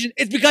conclusion,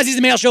 it's because he's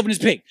a male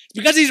chauvinist pig. It's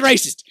because he's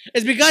racist.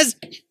 It's because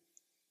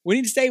we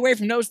need to stay away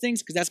from those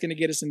things because that's going to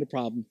get us into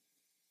problem.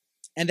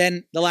 And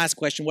then the last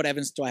question, what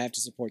evidence do I have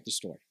to support this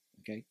story?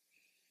 Okay.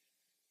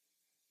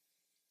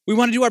 We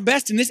want to do our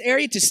best in this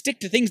area to stick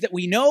to things that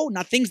we know,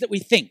 not things that we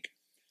think.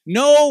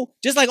 No,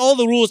 just like all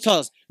the rules tell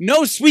us,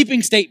 no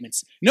sweeping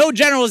statements, no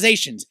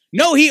generalizations,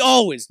 no he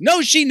always,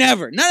 no she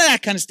never, none of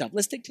that kind of stuff.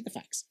 Let's stick to the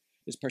facts.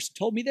 This person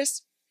told me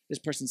this. This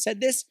person said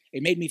this.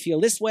 It made me feel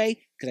this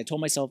way because I told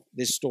myself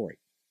this story.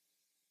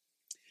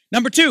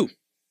 Number 2,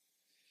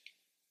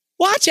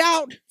 watch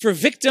out for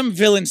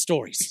victim-villain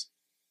stories.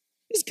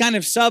 This is kind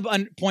of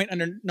point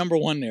under number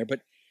 1 there,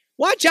 but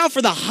watch out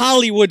for the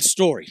Hollywood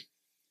story.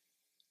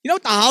 You know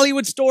what the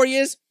Hollywood story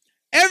is?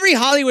 Every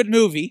Hollywood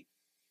movie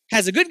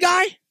has a good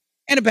guy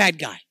and a bad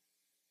guy.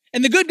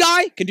 And the good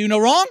guy can do no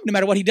wrong. No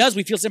matter what he does,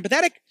 we feel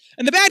sympathetic.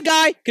 And the bad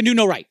guy can do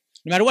no right.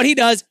 No matter what he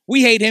does,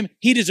 we hate him.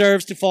 He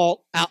deserves to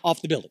fall out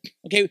off the building.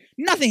 Okay?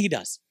 Nothing he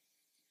does.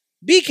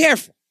 Be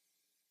careful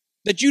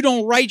that you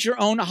don't write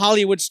your own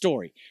Hollywood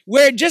story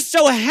where it just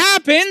so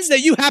happens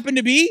that you happen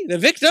to be the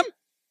victim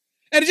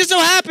and it just so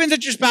happens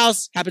that your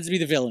spouse happens to be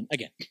the villain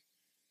again.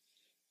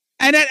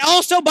 And then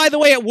also, by the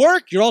way, at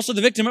work, you're also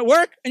the victim at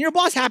work and your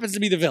boss happens to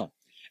be the villain.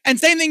 And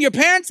same thing, your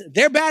parents,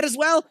 they're bad as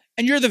well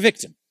and you're the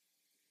victim.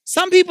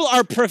 Some people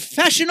are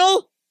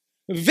professional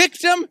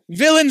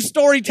victim-villain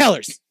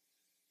storytellers.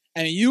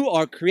 And you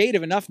are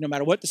creative enough, no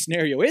matter what the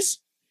scenario is,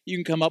 you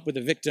can come up with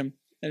a victim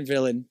and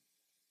villain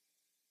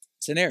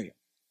scenario.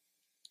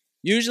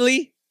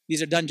 Usually,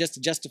 these are done just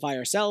to justify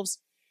ourselves.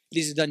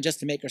 These are done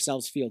just to make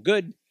ourselves feel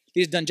good.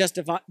 These are done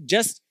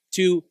just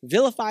to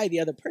vilify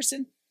the other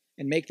person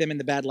and make them in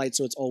the bad light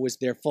so it's always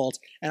their fault.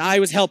 And I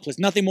was helpless.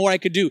 Nothing more I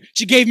could do.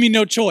 She gave me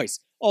no choice.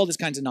 All this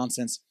kinds of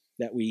nonsense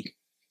that we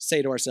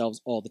say to ourselves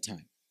all the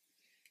time.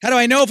 How do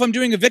I know if I'm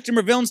doing a victim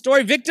or villain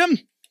story? Victim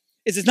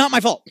is it's not my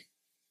fault.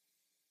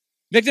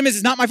 Victim is,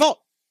 it's not my fault.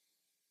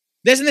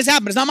 This and this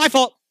happened. It's not my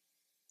fault.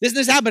 This and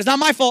this happened. It's not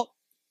my fault.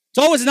 It's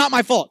always not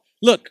my fault.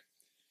 Look,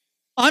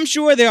 I'm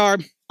sure there are,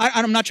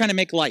 I'm not trying to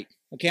make light.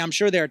 Okay, I'm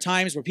sure there are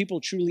times where people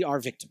truly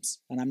are victims.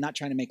 And I'm not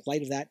trying to make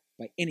light of that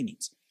by any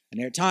means. And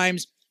there are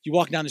times you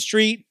walk down the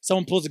street,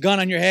 someone pulls a gun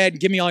on your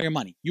head, give me all your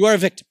money. You are a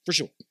victim, for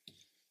sure.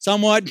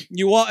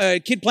 A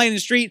kid playing in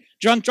the street,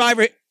 drunk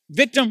driver,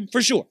 victim,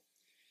 for sure.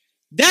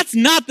 That's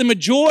not the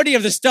majority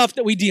of the stuff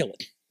that we deal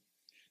with.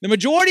 The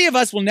majority of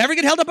us will never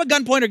get held up at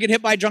gunpoint or get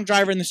hit by a drunk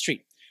driver in the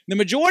street. The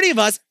majority of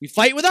us, we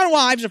fight with our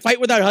wives or fight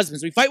with our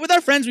husbands. We fight with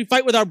our friends. We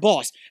fight with our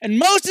boss. And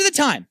most of the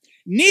time,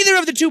 neither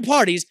of the two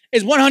parties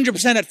is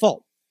 100% at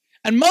fault.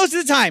 And most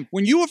of the time,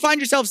 when you will find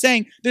yourself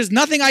saying, there's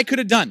nothing I could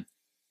have done,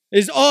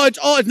 It's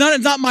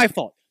not my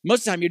fault. Most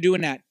of the time you're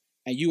doing that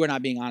and you are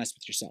not being honest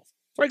with yourself.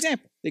 For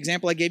example, the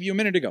example I gave you a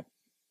minute ago.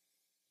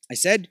 I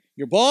said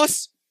your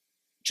boss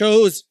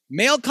chose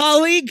male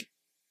colleague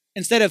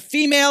instead of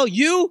female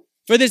you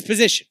for this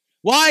position.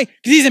 Why?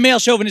 Because he's a male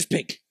chauvinist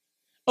pig.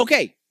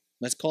 Okay,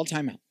 let's call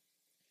timeout.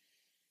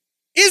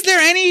 Is there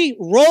any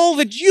role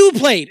that you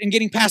played in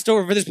getting passed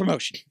over for this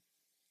promotion?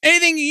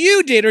 Anything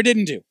you did or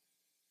didn't do?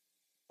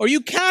 Or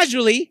you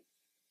casually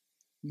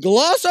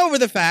gloss over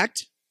the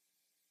fact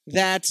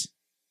that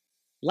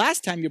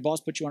last time your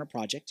boss put you on a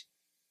project,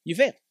 you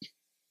failed.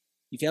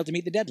 You failed to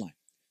meet the deadline.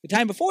 The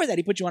time before that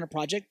he put you on a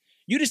project,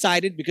 you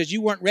decided because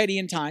you weren't ready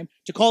in time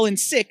to call in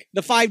sick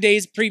the 5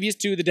 days previous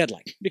to the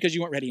deadline because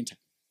you weren't ready in time.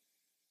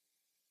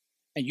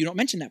 And you don't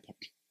mention that part.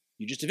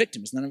 You're just a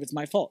victim. It's none of it's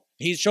my fault.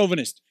 He's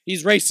chauvinist.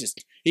 He's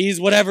racist. He's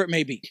whatever it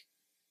may be.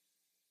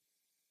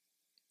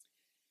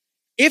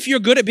 If you're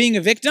good at being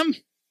a victim,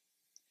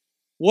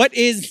 what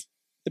is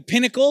the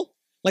pinnacle?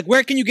 Like,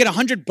 where can you get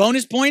 100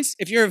 bonus points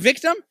if you're a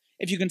victim?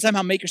 If you can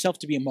somehow make yourself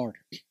to be a martyr.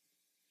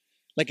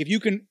 Like, if you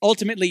can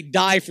ultimately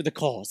die for the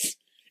cause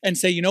and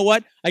say, you know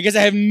what? I guess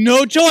I have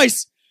no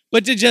choice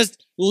but to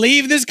just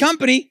leave this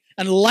company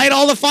and light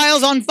all the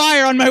files on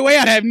fire on my way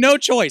out. I have no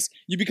choice.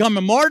 You become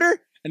a martyr,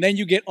 and then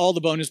you get all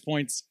the bonus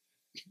points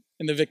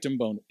in the victim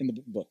in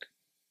the book.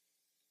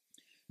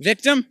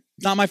 Victim,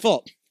 it's not my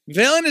fault.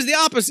 Villain is the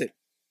opposite.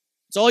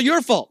 It's all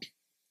your fault.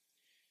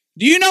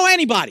 Do you know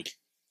anybody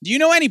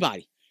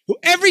who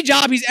every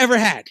job he's ever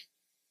had,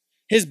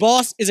 his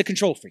boss is a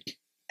control freak?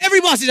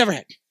 Every boss he's ever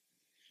had.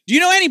 Do you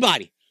know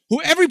anybody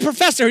who every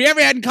professor he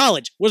ever had in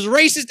college was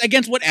racist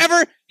against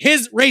whatever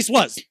his race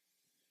was?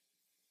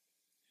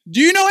 Do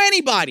you know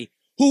anybody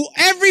who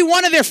every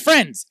one of their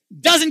friends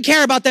doesn't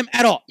care about them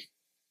at all?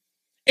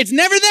 It's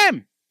never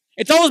them.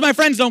 It's always my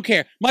friends don't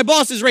care. My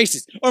boss is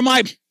racist. Or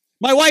my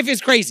wife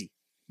is crazy.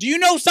 Do you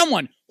know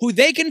someone who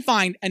they can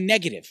find a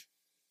negative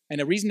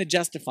and a reason to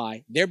justify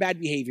their bad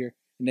behavior,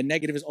 and the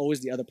negative is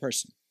always the other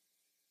person?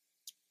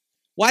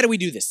 Why do we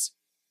do this?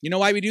 You know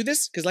why we do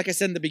this? Because like I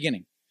said in the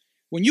beginning,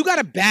 when you got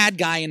a bad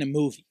guy in a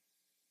movie,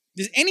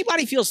 does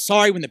anybody feel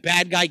sorry when the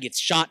bad guy gets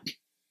shot?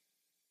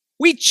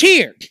 We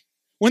cheer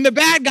when the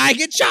bad guy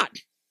gets shot.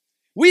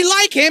 We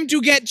like him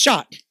to get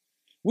shot.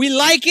 We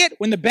like it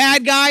when the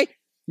bad guy,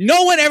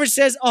 no one ever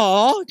says,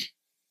 "Oh."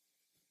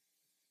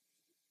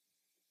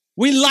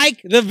 We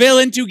like the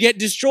villain to get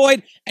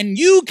destroyed, and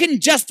you can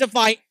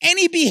justify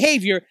any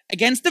behavior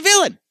against the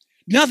villain.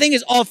 Nothing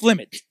is off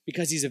limits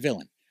because he's a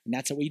villain, and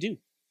that's what we do.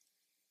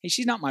 Hey,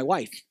 she's not my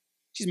wife.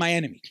 She's my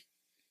enemy.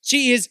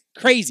 She is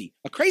crazy.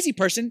 A crazy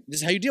person,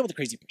 this is how you deal with a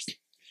crazy person.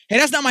 Hey,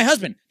 that's not my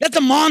husband. That's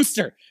a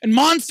monster. And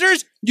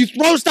monsters, you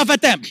throw stuff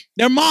at them.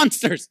 They're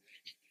monsters.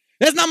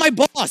 That's not my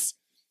boss.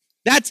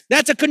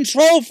 That's a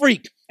control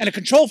freak. And a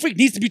control freak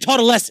needs to be taught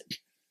a lesson.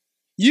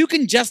 You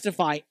can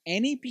justify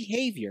any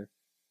behavior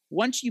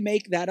once you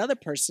make that other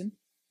person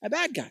a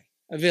bad guy,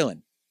 a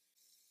villain.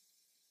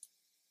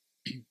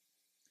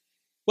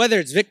 Whether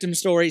it's victim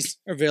stories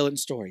or villain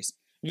stories.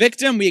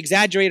 Victim, we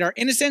exaggerate our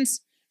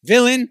innocence.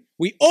 Villain,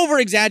 we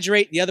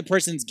over-exaggerate the other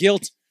person's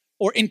guilt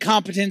or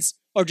incompetence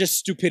or just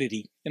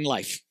stupidity in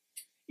life.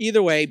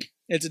 Either way,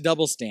 it's a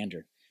double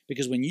standard.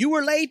 Because when you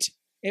were late,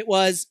 it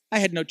was, I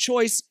had no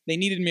choice, they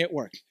needed me at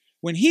work.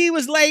 When he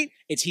was late,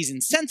 it's he's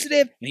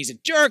insensitive and he's a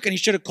jerk and he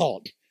should have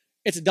called.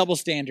 It's a double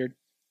standard.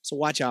 So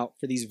watch out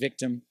for these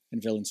victim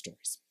and villain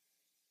stories.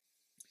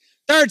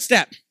 Third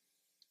step.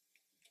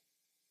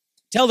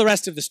 Tell the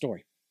rest of the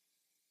story.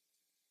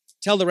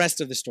 Tell the rest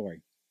of the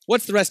story.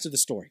 What's the rest of the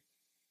story?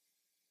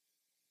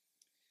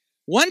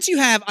 Once you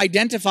have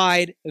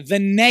identified the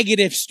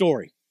negative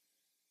story,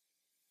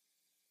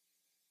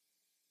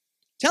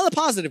 tell a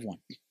positive one.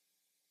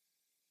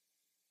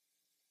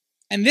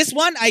 And this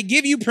one, I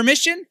give you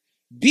permission,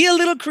 be a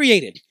little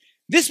creative.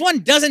 This one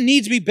doesn't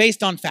need to be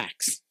based on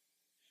facts.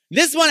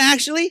 This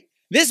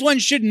one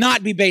should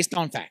not be based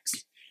on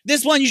facts.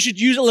 This one, you should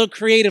use a little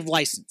creative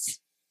license.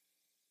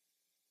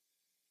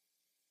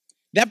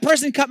 That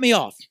person cut me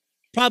off.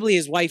 Probably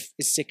his wife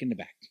is sick in the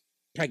back,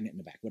 pregnant in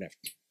the back, whatever.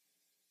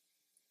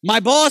 My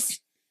boss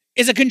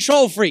is a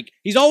control freak.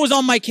 He's always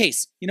on my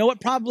case. You know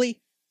what?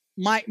 Probably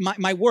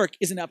my work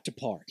isn't up to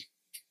par.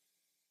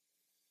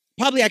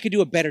 Probably I could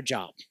do a better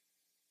job.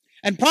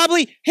 And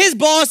probably his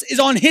boss is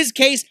on his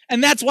case,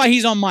 and that's why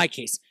he's on my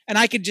case. And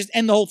I could just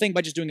end the whole thing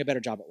by just doing a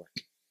better job at work.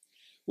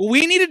 What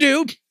we need to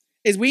do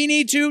is we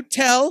need to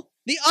tell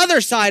the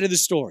other side of the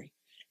story.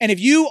 And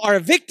if you are a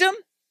victim,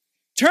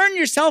 turn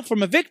yourself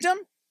from a victim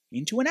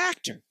into an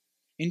actor,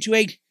 into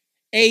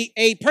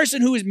a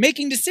person who is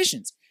making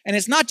decisions. And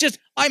it's not just,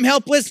 I'm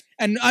helpless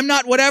and I'm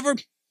not whatever.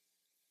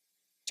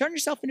 Turn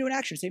yourself into an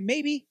actor. Say,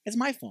 maybe it's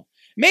my fault.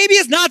 Maybe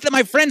it's not that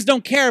my friends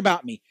don't care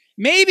about me.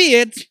 Maybe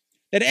it's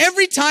that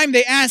every time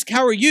they ask,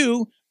 how are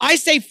you? I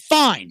say,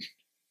 fine.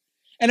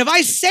 And if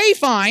I say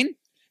fine,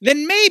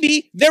 then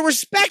maybe they're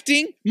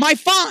respecting my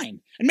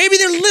fine. And maybe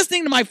they're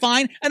listening to my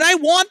fine, and I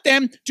want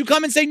them to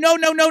come and say, no,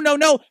 no, no, no,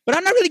 no. But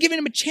I'm not really giving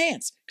them a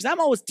chance because I'm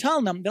always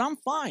telling them that I'm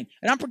fine,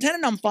 and I'm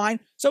pretending I'm fine.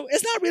 So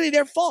it's not really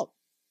their fault.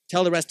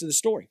 tell the rest of the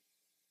story.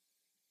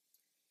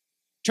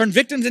 Turn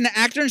victims into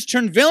actors,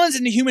 turn villains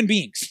into human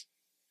beings.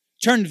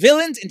 Turn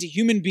villains into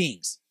human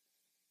beings.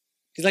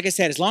 Because like I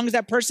said, as long as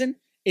that person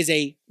is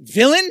a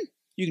villain,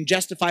 you can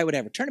justify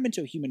whatever. Turn them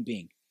into a human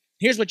being.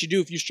 Here's what you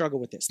do if you struggle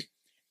with this.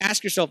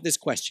 Ask yourself this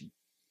question.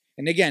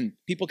 And again,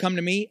 people come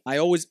to me, I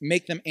always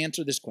make them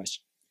answer this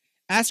question.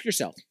 Ask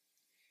yourself,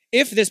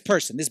 if this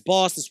person, this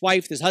boss, this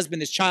wife, this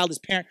husband, this child, this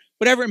parent,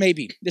 whatever it may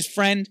be, this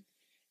friend,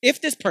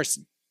 if this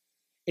person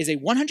is a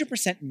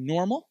 100%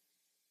 normal,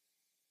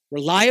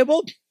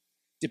 reliable,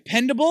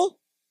 dependable,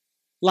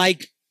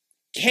 like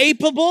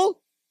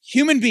capable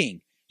human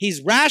being.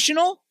 He's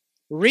rational,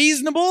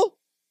 reasonable,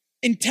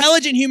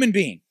 intelligent human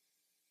being.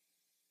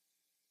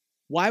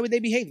 Why would they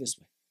behave this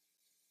way?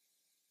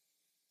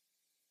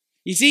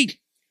 You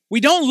see, we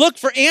don't look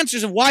for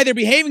answers of why they're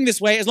behaving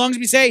this way as long as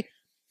we say,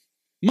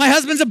 my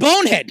husband's a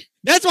bonehead.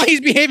 That's why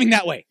he's behaving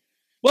that way.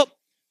 Well,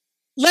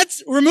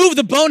 let's remove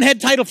the bonehead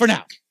title for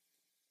now.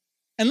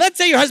 And let's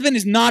say your husband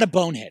is not a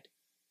bonehead.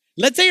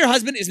 Let's say your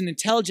husband is an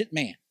intelligent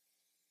man.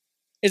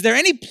 Is there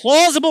any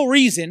plausible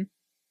reason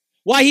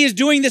why he is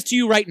doing this to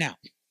you right now?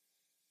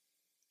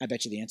 I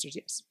bet you the answer is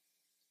yes.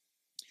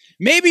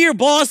 Maybe your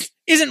boss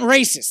isn't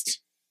racist.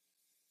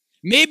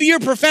 Maybe your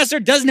professor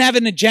doesn't have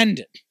an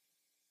agenda.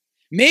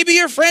 Maybe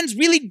your friends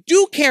really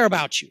do care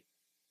about you.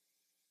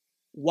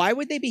 Why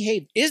would they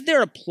behave? Is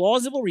there a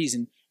plausible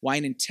reason why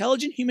an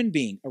intelligent human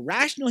being, a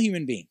rational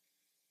human being,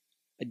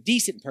 a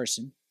decent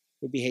person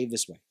would behave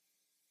this way?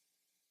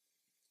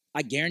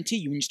 I guarantee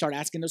you, when you start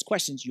asking those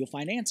questions, you'll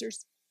find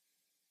answers.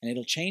 And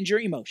it'll change your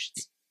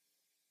emotions.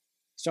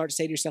 Start to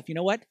say to yourself, you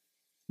know what?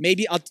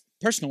 Maybe,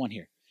 personal one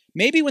here.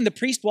 Maybe when the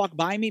priest walked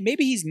by me,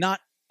 maybe he's not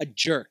a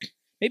jerk.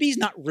 Maybe he's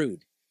not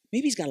rude.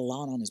 Maybe he's got a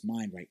lot on his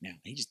mind right now.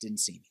 He just didn't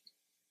see me.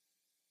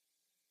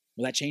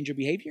 Will that change your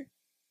behavior?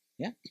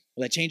 Yeah.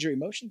 Will that change your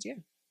emotions? Yeah.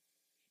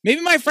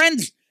 Maybe my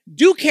friends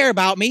do care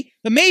about me,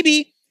 but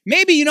maybe,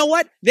 you know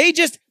what?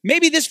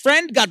 Maybe this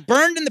friend got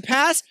burned in the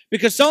past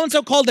because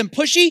so-and-so called them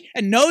pushy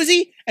and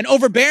nosy and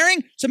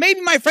overbearing. So maybe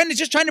my friend is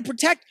just trying to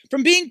protect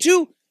from being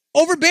too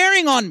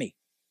overbearing on me.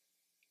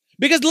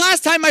 Because the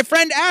last time my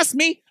friend asked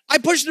me, I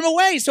pushed him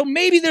away. So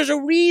maybe there's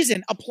a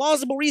reason, a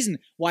plausible reason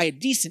why a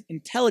decent,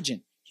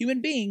 intelligent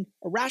human being,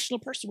 a rational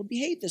person would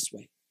behave this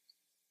way.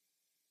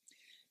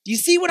 Do you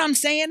see what I'm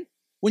saying?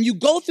 When you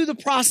go through the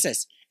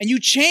process and you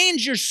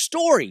change your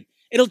story,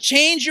 it'll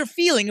change your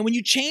feeling. And when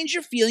you change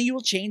your feeling, you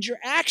will change your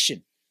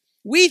action.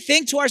 We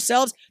think to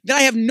ourselves that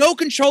I have no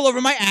control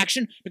over my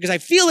action because I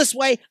feel this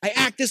way, I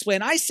act this way.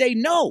 And I say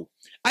no.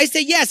 I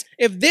say yes.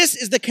 If this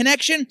is the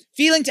connection,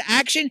 feeling to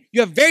action,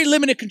 you have very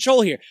limited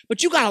control here.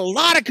 But you got a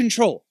lot of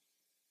control.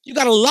 You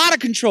got a lot of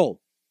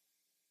control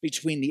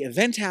between the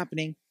event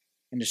happening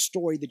and the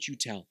story that you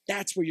tell.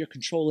 That's where your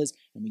control is.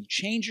 And when you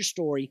change your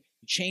story,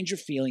 you change your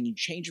feeling, you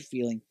change your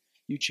feeling,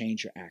 you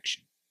change your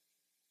action.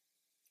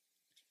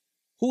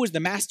 Who is the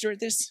master at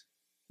this?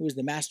 Who is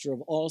the master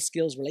of all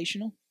skills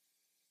relational?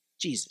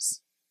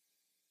 Jesus.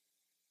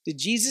 Did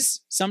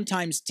Jesus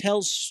sometimes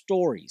tell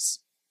stories?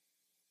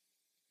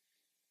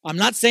 I'm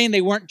not saying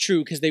they weren't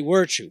true because they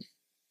were true,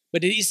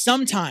 but did he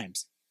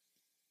sometimes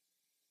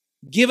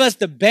give us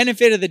the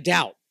benefit of the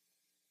doubt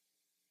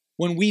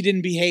when we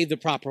didn't behave the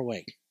proper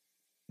way?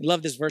 I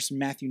love this verse in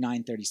Matthew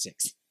 9:36.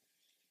 It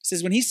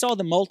says, when he saw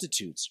the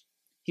multitudes,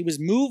 he was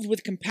moved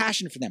with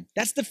compassion for them.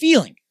 That's the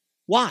feeling.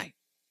 Why?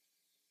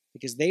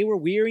 Because they were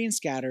weary and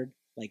scattered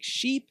like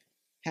sheep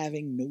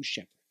having no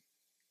shepherd.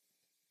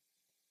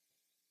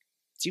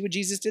 See what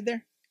Jesus did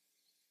there?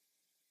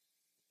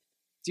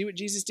 See what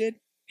Jesus did?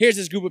 Here's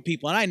this group of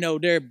people, and I know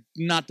they're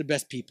not the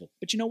best people.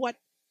 But you know what?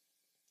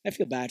 I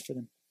feel bad for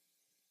them.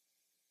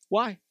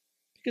 Why?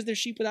 Because they're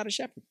sheep without a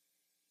shepherd.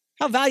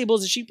 How valuable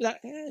is a sheep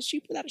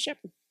without a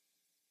shepherd?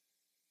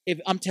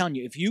 I'm telling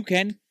you, if you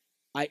can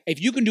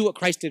do what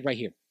Christ did right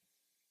here,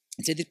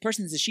 and say this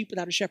person is a sheep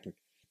without a shepherd.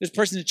 This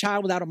person is a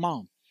child without a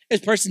mom. This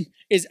person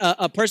is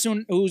a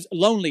person who's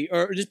lonely,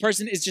 or this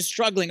person is just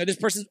struggling, or this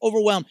person is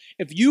overwhelmed.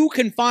 If you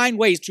can find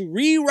ways to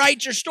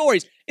rewrite your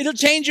stories, it'll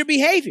change your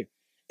behavior.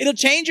 It'll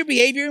change your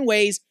behavior in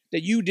ways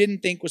that you didn't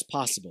think was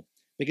possible.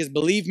 Because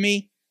believe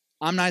me,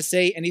 I'm not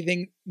saying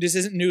anything, this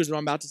isn't news what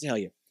I'm about to tell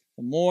you.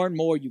 The more and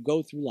more you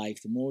go through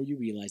life, the more you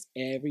realize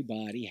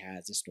everybody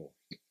has a story.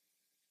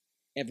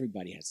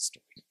 Everybody has a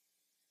story.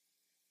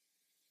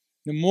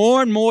 The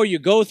more and more you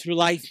go through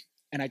life,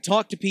 and I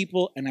talk to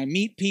people, and I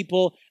meet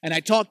people, and I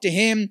talk to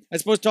him, I'm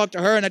supposed to talk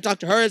to her, and I talk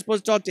to her, I'm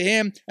supposed to talk to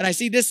him, and I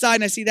see this side,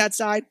 and I see that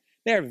side.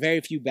 There are very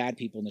few bad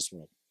people in this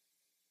world.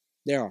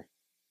 There are.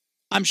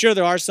 I'm sure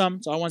there are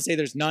some, so I want to say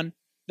there's none.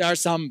 There are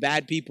some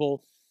bad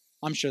people.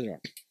 I'm sure there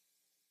are.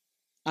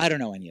 I don't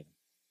know any of them.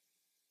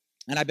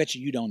 And I bet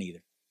you don't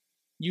either.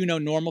 You know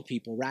normal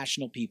people,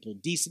 rational people,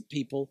 decent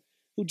people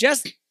who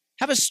just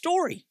have a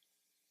story.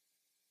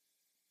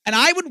 And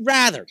I would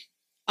rather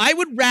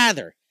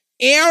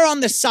err on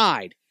the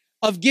side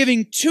of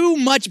giving too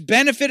much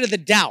benefit of the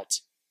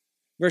doubt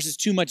versus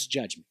too much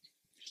judgment.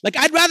 Like,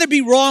 I'd rather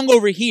be wrong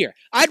over here.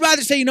 I'd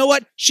rather say, you know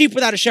what? Sheep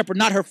without a shepherd,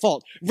 not her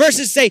fault.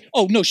 Versus say,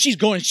 oh, no, she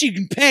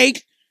can pay,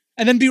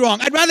 and then be wrong.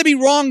 I'd rather be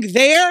wrong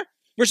there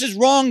versus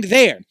wrong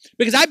there.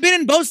 Because I've been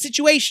in both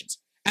situations.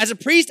 As a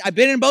priest, I've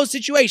been in both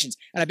situations.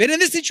 And I've been in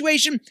this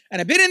situation, and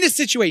I've been in this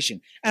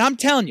situation. And I'm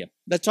telling you,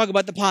 let's talk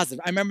about the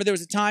positive. I remember there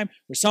was a time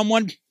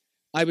where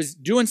I was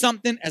doing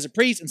something as a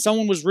priest, and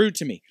someone was rude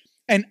to me.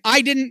 And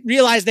I didn't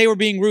realize they were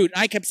being rude.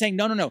 And I kept saying,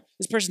 no,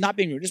 this person's not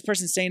being rude. This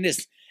person's saying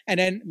this. And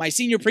then my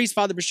senior priest,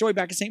 Father Bishoy,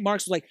 back at St.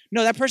 Mark's, was like,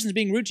 no, that person's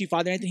being rude to you,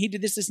 Father Anthony. He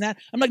did this, and that.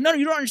 I'm like, no,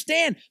 you don't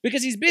understand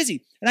because he's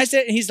busy. And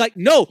he's like,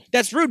 no,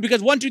 that's rude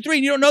because 1, 2, 3,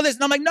 and you don't know this.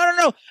 And I'm like,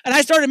 no. And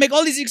I started to make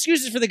all these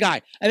excuses for the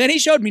guy. And then he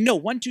showed me, no,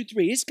 1, 2,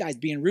 3, this guy's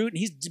being rude, and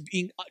he's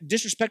being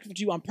disrespectful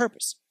to you on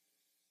purpose.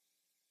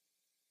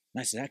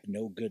 And I said, that's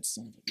no good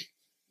son of a...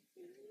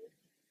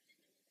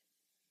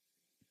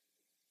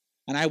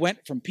 And I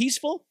went from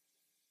peaceful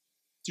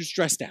to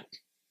stressed out.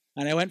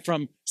 And I went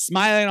from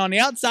smiling on the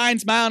outside,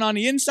 smiling on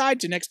the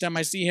inside, to next time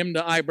I see him,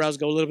 the eyebrows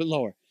go a little bit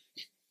lower.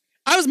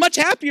 I was much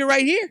happier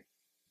right here.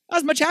 I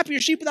was much happier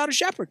sheep without a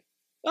shepherd.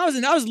 I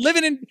was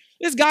living in,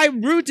 this guy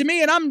rude to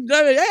me, and I'm,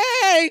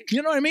 hey,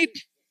 you know what I mean?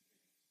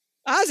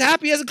 I was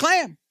happy as a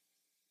clam.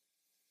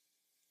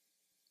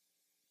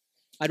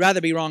 I'd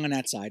rather be wrong on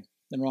that side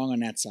than wrong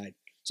on that side.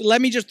 So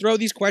let me just throw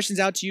these questions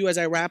out to you as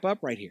I wrap up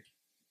right here.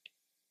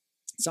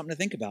 Something to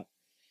think about.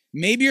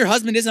 Maybe your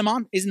husband is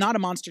not a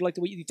monster like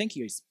the way you think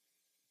he is.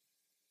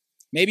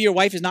 Maybe your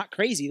wife is not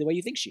crazy the way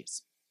you think she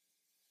is.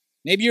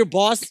 Maybe your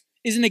boss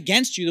isn't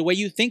against you the way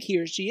you think he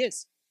or she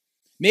is.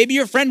 Maybe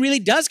your friend really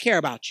does care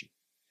about you.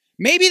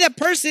 Maybe that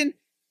person,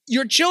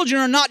 your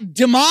children, are not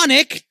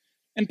demonic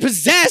and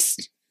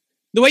possessed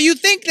the way you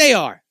think they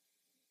are.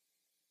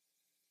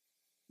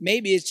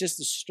 Maybe it's just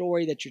the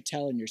story that you're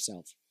telling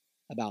yourself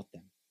about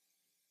them.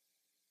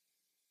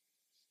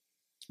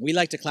 We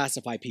like to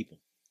classify people.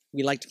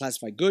 We like to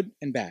classify good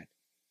and bad.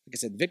 Like I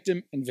said,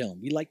 victim and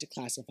villain. We like to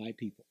classify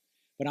people.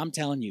 But I'm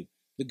telling you,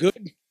 the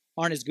good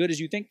aren't as good as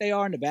you think they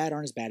are, and the bad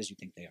aren't as bad as you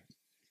think they are.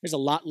 There's a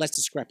lot less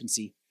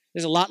discrepancy.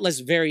 There's a lot less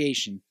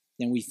variation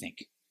than we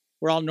think.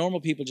 We're all normal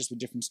people just with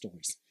different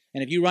stories.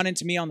 And if you run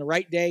into me on the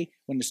right day,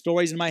 when the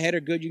stories in my head are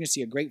good, you're going to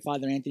see a great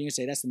Father Anthony. You're going to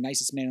say, that's the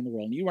nicest man in the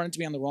world. And you run into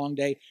me on the wrong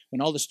day, when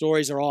all the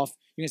stories are off,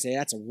 you're going to say,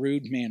 that's a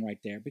rude man right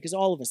there. Because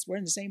all of us, we're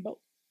in the same boat.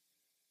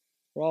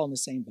 We're all in the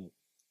same boat.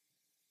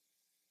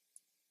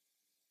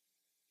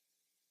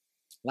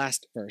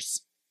 Last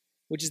verse,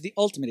 which is the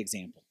ultimate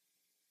example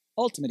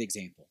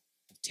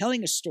of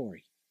telling a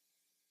story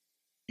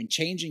and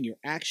changing your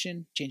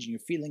action, changing your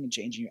feeling, and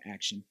changing your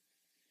action.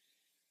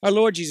 Our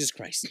Lord Jesus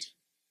Christ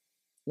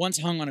once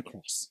hung on a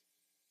cross,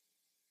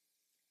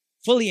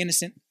 fully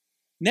innocent,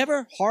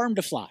 never harmed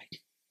a fly,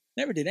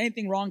 never did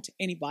anything wrong to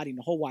anybody in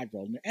the whole wide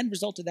world. And the end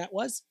result of that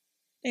was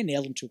they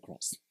nailed him to a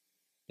cross.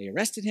 They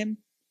arrested him.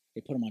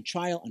 They put him on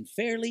trial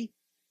unfairly.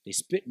 They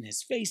spit in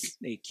his face.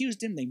 They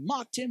accused him. They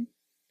mocked him.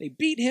 They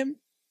beat him.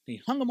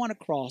 They hung him on a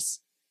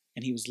cross,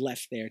 and he was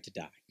left there to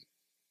die.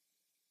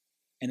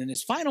 And in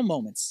his final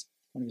moments,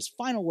 one of his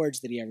final words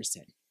that he ever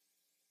said,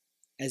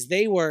 as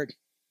they were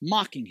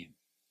mocking him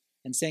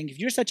and saying, if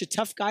you're such a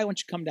tough guy, why don't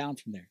you come down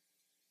from there?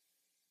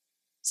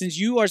 Since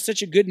you are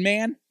such a good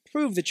man,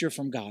 prove that you're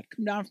from God.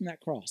 Come down from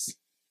that cross.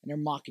 And they're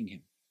mocking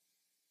him.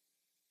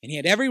 And he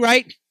had every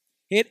right.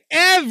 He had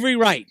every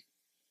right.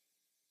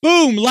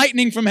 Boom,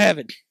 lightning from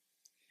heaven.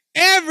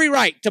 Every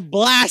right to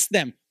blast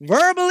them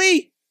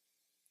verbally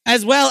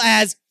as well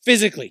as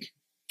physically.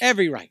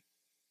 Every right.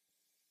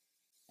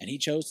 And he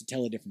chose to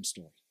tell a different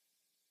story.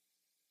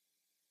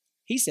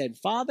 He said,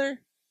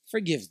 Father,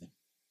 forgive them,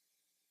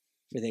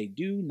 for they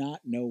do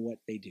not know what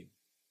they do.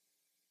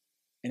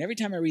 And every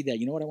time I read that,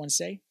 you know what I want to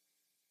say?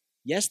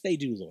 Yes, they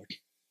do, Lord.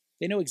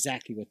 They know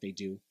exactly what they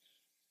do.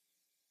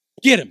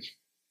 Get them.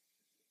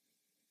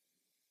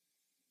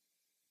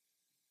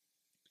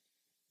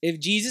 If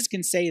Jesus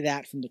can say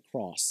that from the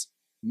cross,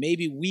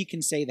 maybe we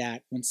can say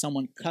that when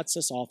someone cuts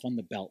us off on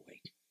the beltway.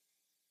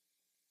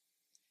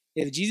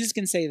 If Jesus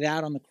can say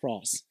that on the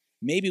cross,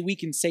 maybe we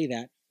can say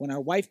that when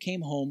our wife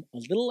came home a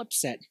little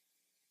upset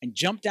and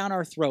jumped down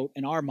our throat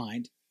in our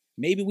mind.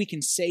 Maybe we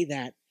can say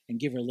that and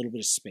give her a little bit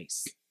of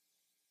space.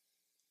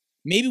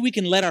 Maybe we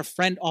can let our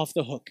friend off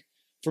the hook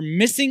for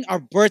missing our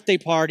birthday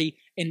party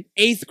in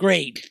 8th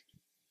grade.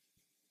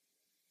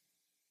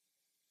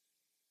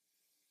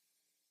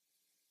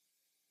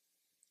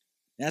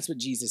 That's what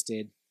Jesus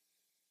did.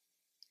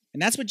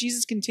 And that's what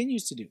Jesus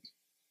continues to do.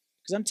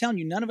 Because I'm telling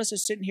you, none of us are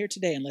sitting here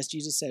today unless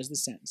Jesus says the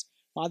sentence,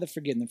 Father,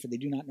 forgive them, for they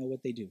do not know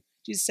what they do.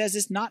 Jesus says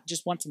this not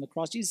just once on the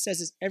cross. Jesus says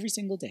this every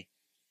single day.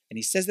 And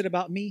he says it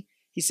about me.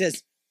 He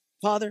says,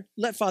 Father,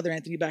 let Father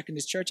Anthony back in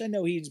this church. I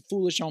know he's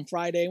foolish on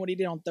Friday and what he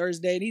did on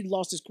Thursday, and he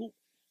lost his cool.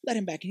 Let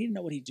him back. He didn't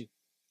know what he'd do.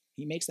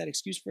 He makes that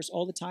excuse for us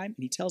all the time,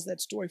 and he tells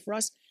that story for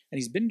us, and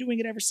he's been doing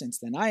it ever since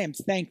then. I am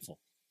thankful.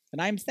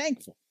 And I am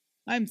thankful.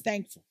 I am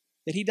thankful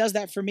that he does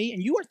that for me,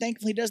 and you are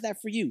thankful he does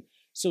that for you.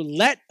 So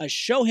let us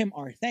show him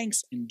our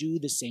thanks and do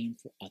the same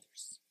for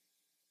others.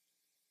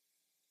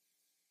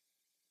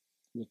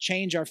 We'll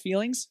change our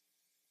feelings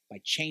by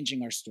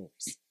changing our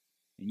stories.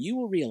 And you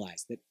will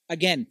realize that,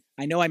 again,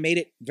 I know I made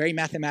it very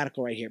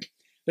mathematical right here,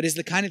 but it's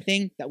the kind of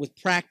thing that with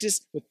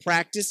practice,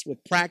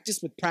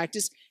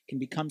 can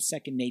become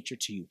second nature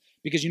to you.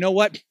 Because you know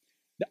what?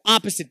 The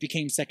opposite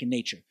became second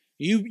nature.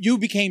 You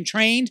became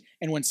trained,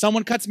 and when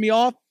someone cuts me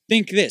off,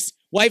 think this.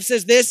 Wife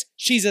says this,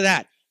 she's a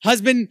that.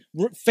 Husband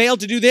failed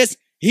to do this,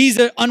 he's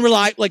an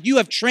unreliable. Like, you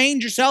have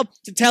trained yourself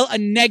to tell a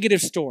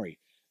negative story.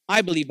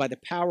 I believe by the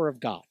power of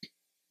God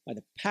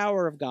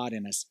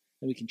in us,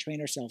 that we can train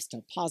ourselves to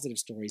tell positive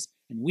stories,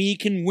 and we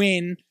can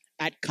win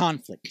at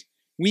conflict.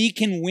 We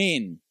can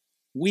win.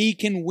 We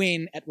can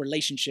win at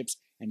relationships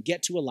and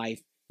get to a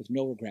life with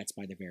no regrets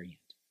by the very end.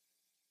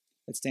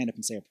 Let's stand up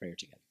and say a prayer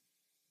together.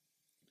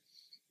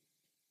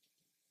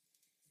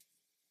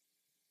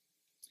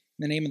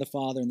 In the name of the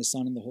Father, and the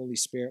Son, and the Holy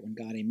Spirit, one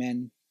God,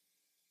 amen.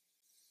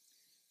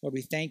 Lord,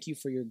 we thank you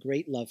for your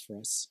great love for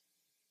us.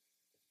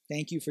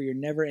 Thank you for your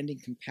never-ending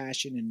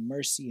compassion and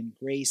mercy and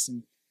grace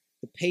and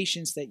the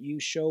patience that you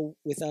show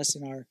with us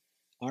in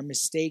our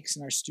mistakes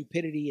and our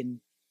stupidity. And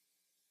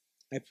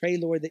I pray,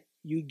 Lord, that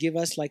you give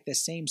us like the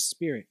same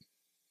spirit,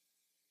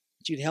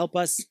 that you'd help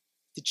us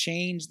to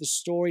change the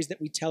stories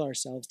that we tell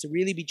ourselves, to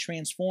really be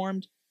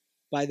transformed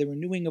by the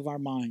renewing of our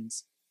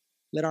minds.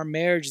 Let our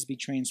marriages be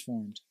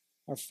transformed,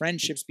 our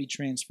friendships be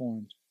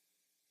transformed,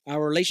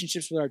 our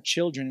relationships with our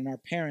children and our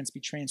parents be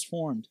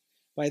transformed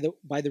by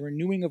the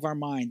renewing of our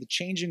mind, the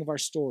changing of our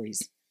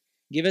stories.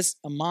 Give us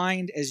a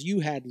mind as you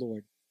had,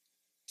 Lord,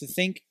 to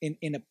think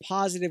in a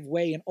positive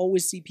way and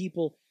always see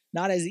people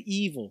not as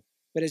evil,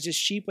 but as just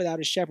sheep without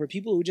a shepherd,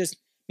 people who just,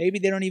 maybe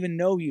they don't even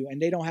know you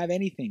and they don't have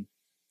anything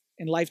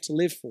in life to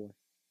live for.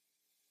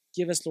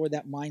 Give us, Lord,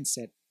 that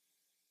mindset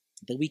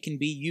that we can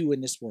be you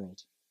in this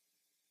world.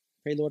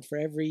 Pray, Lord, for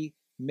every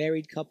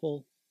married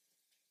couple,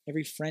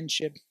 every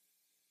friendship,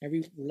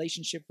 every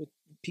relationship with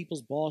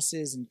people's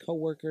bosses and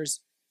coworkers.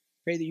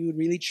 Pray that you would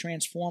really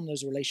transform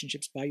those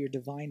relationships by your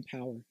divine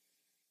power.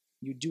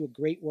 You do a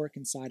great work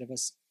inside of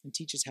us and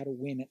teach us how to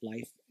win at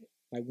life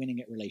by winning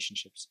at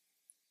relationships.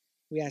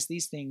 We ask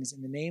these things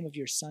in the name of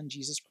your Son,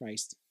 Jesus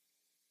Christ.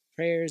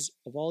 Prayers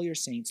of all your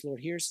saints, Lord,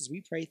 hear us as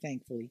we pray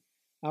thankfully.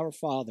 Our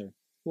Father,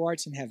 who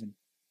art in heaven,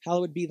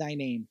 hallowed be thy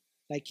name.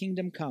 Thy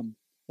kingdom come,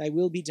 thy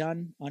will be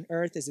done on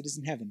earth as it is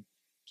in heaven.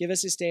 Give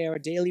us this day our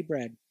daily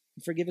bread,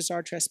 and forgive us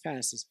our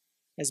trespasses,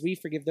 as we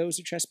forgive those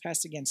who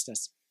trespass against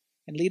us.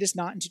 And lead us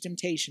not into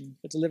temptation,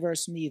 but deliver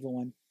us from the evil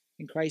one.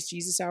 In Christ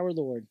Jesus our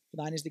Lord, for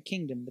thine is the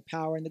kingdom, the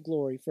power, and the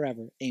glory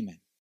forever. Amen.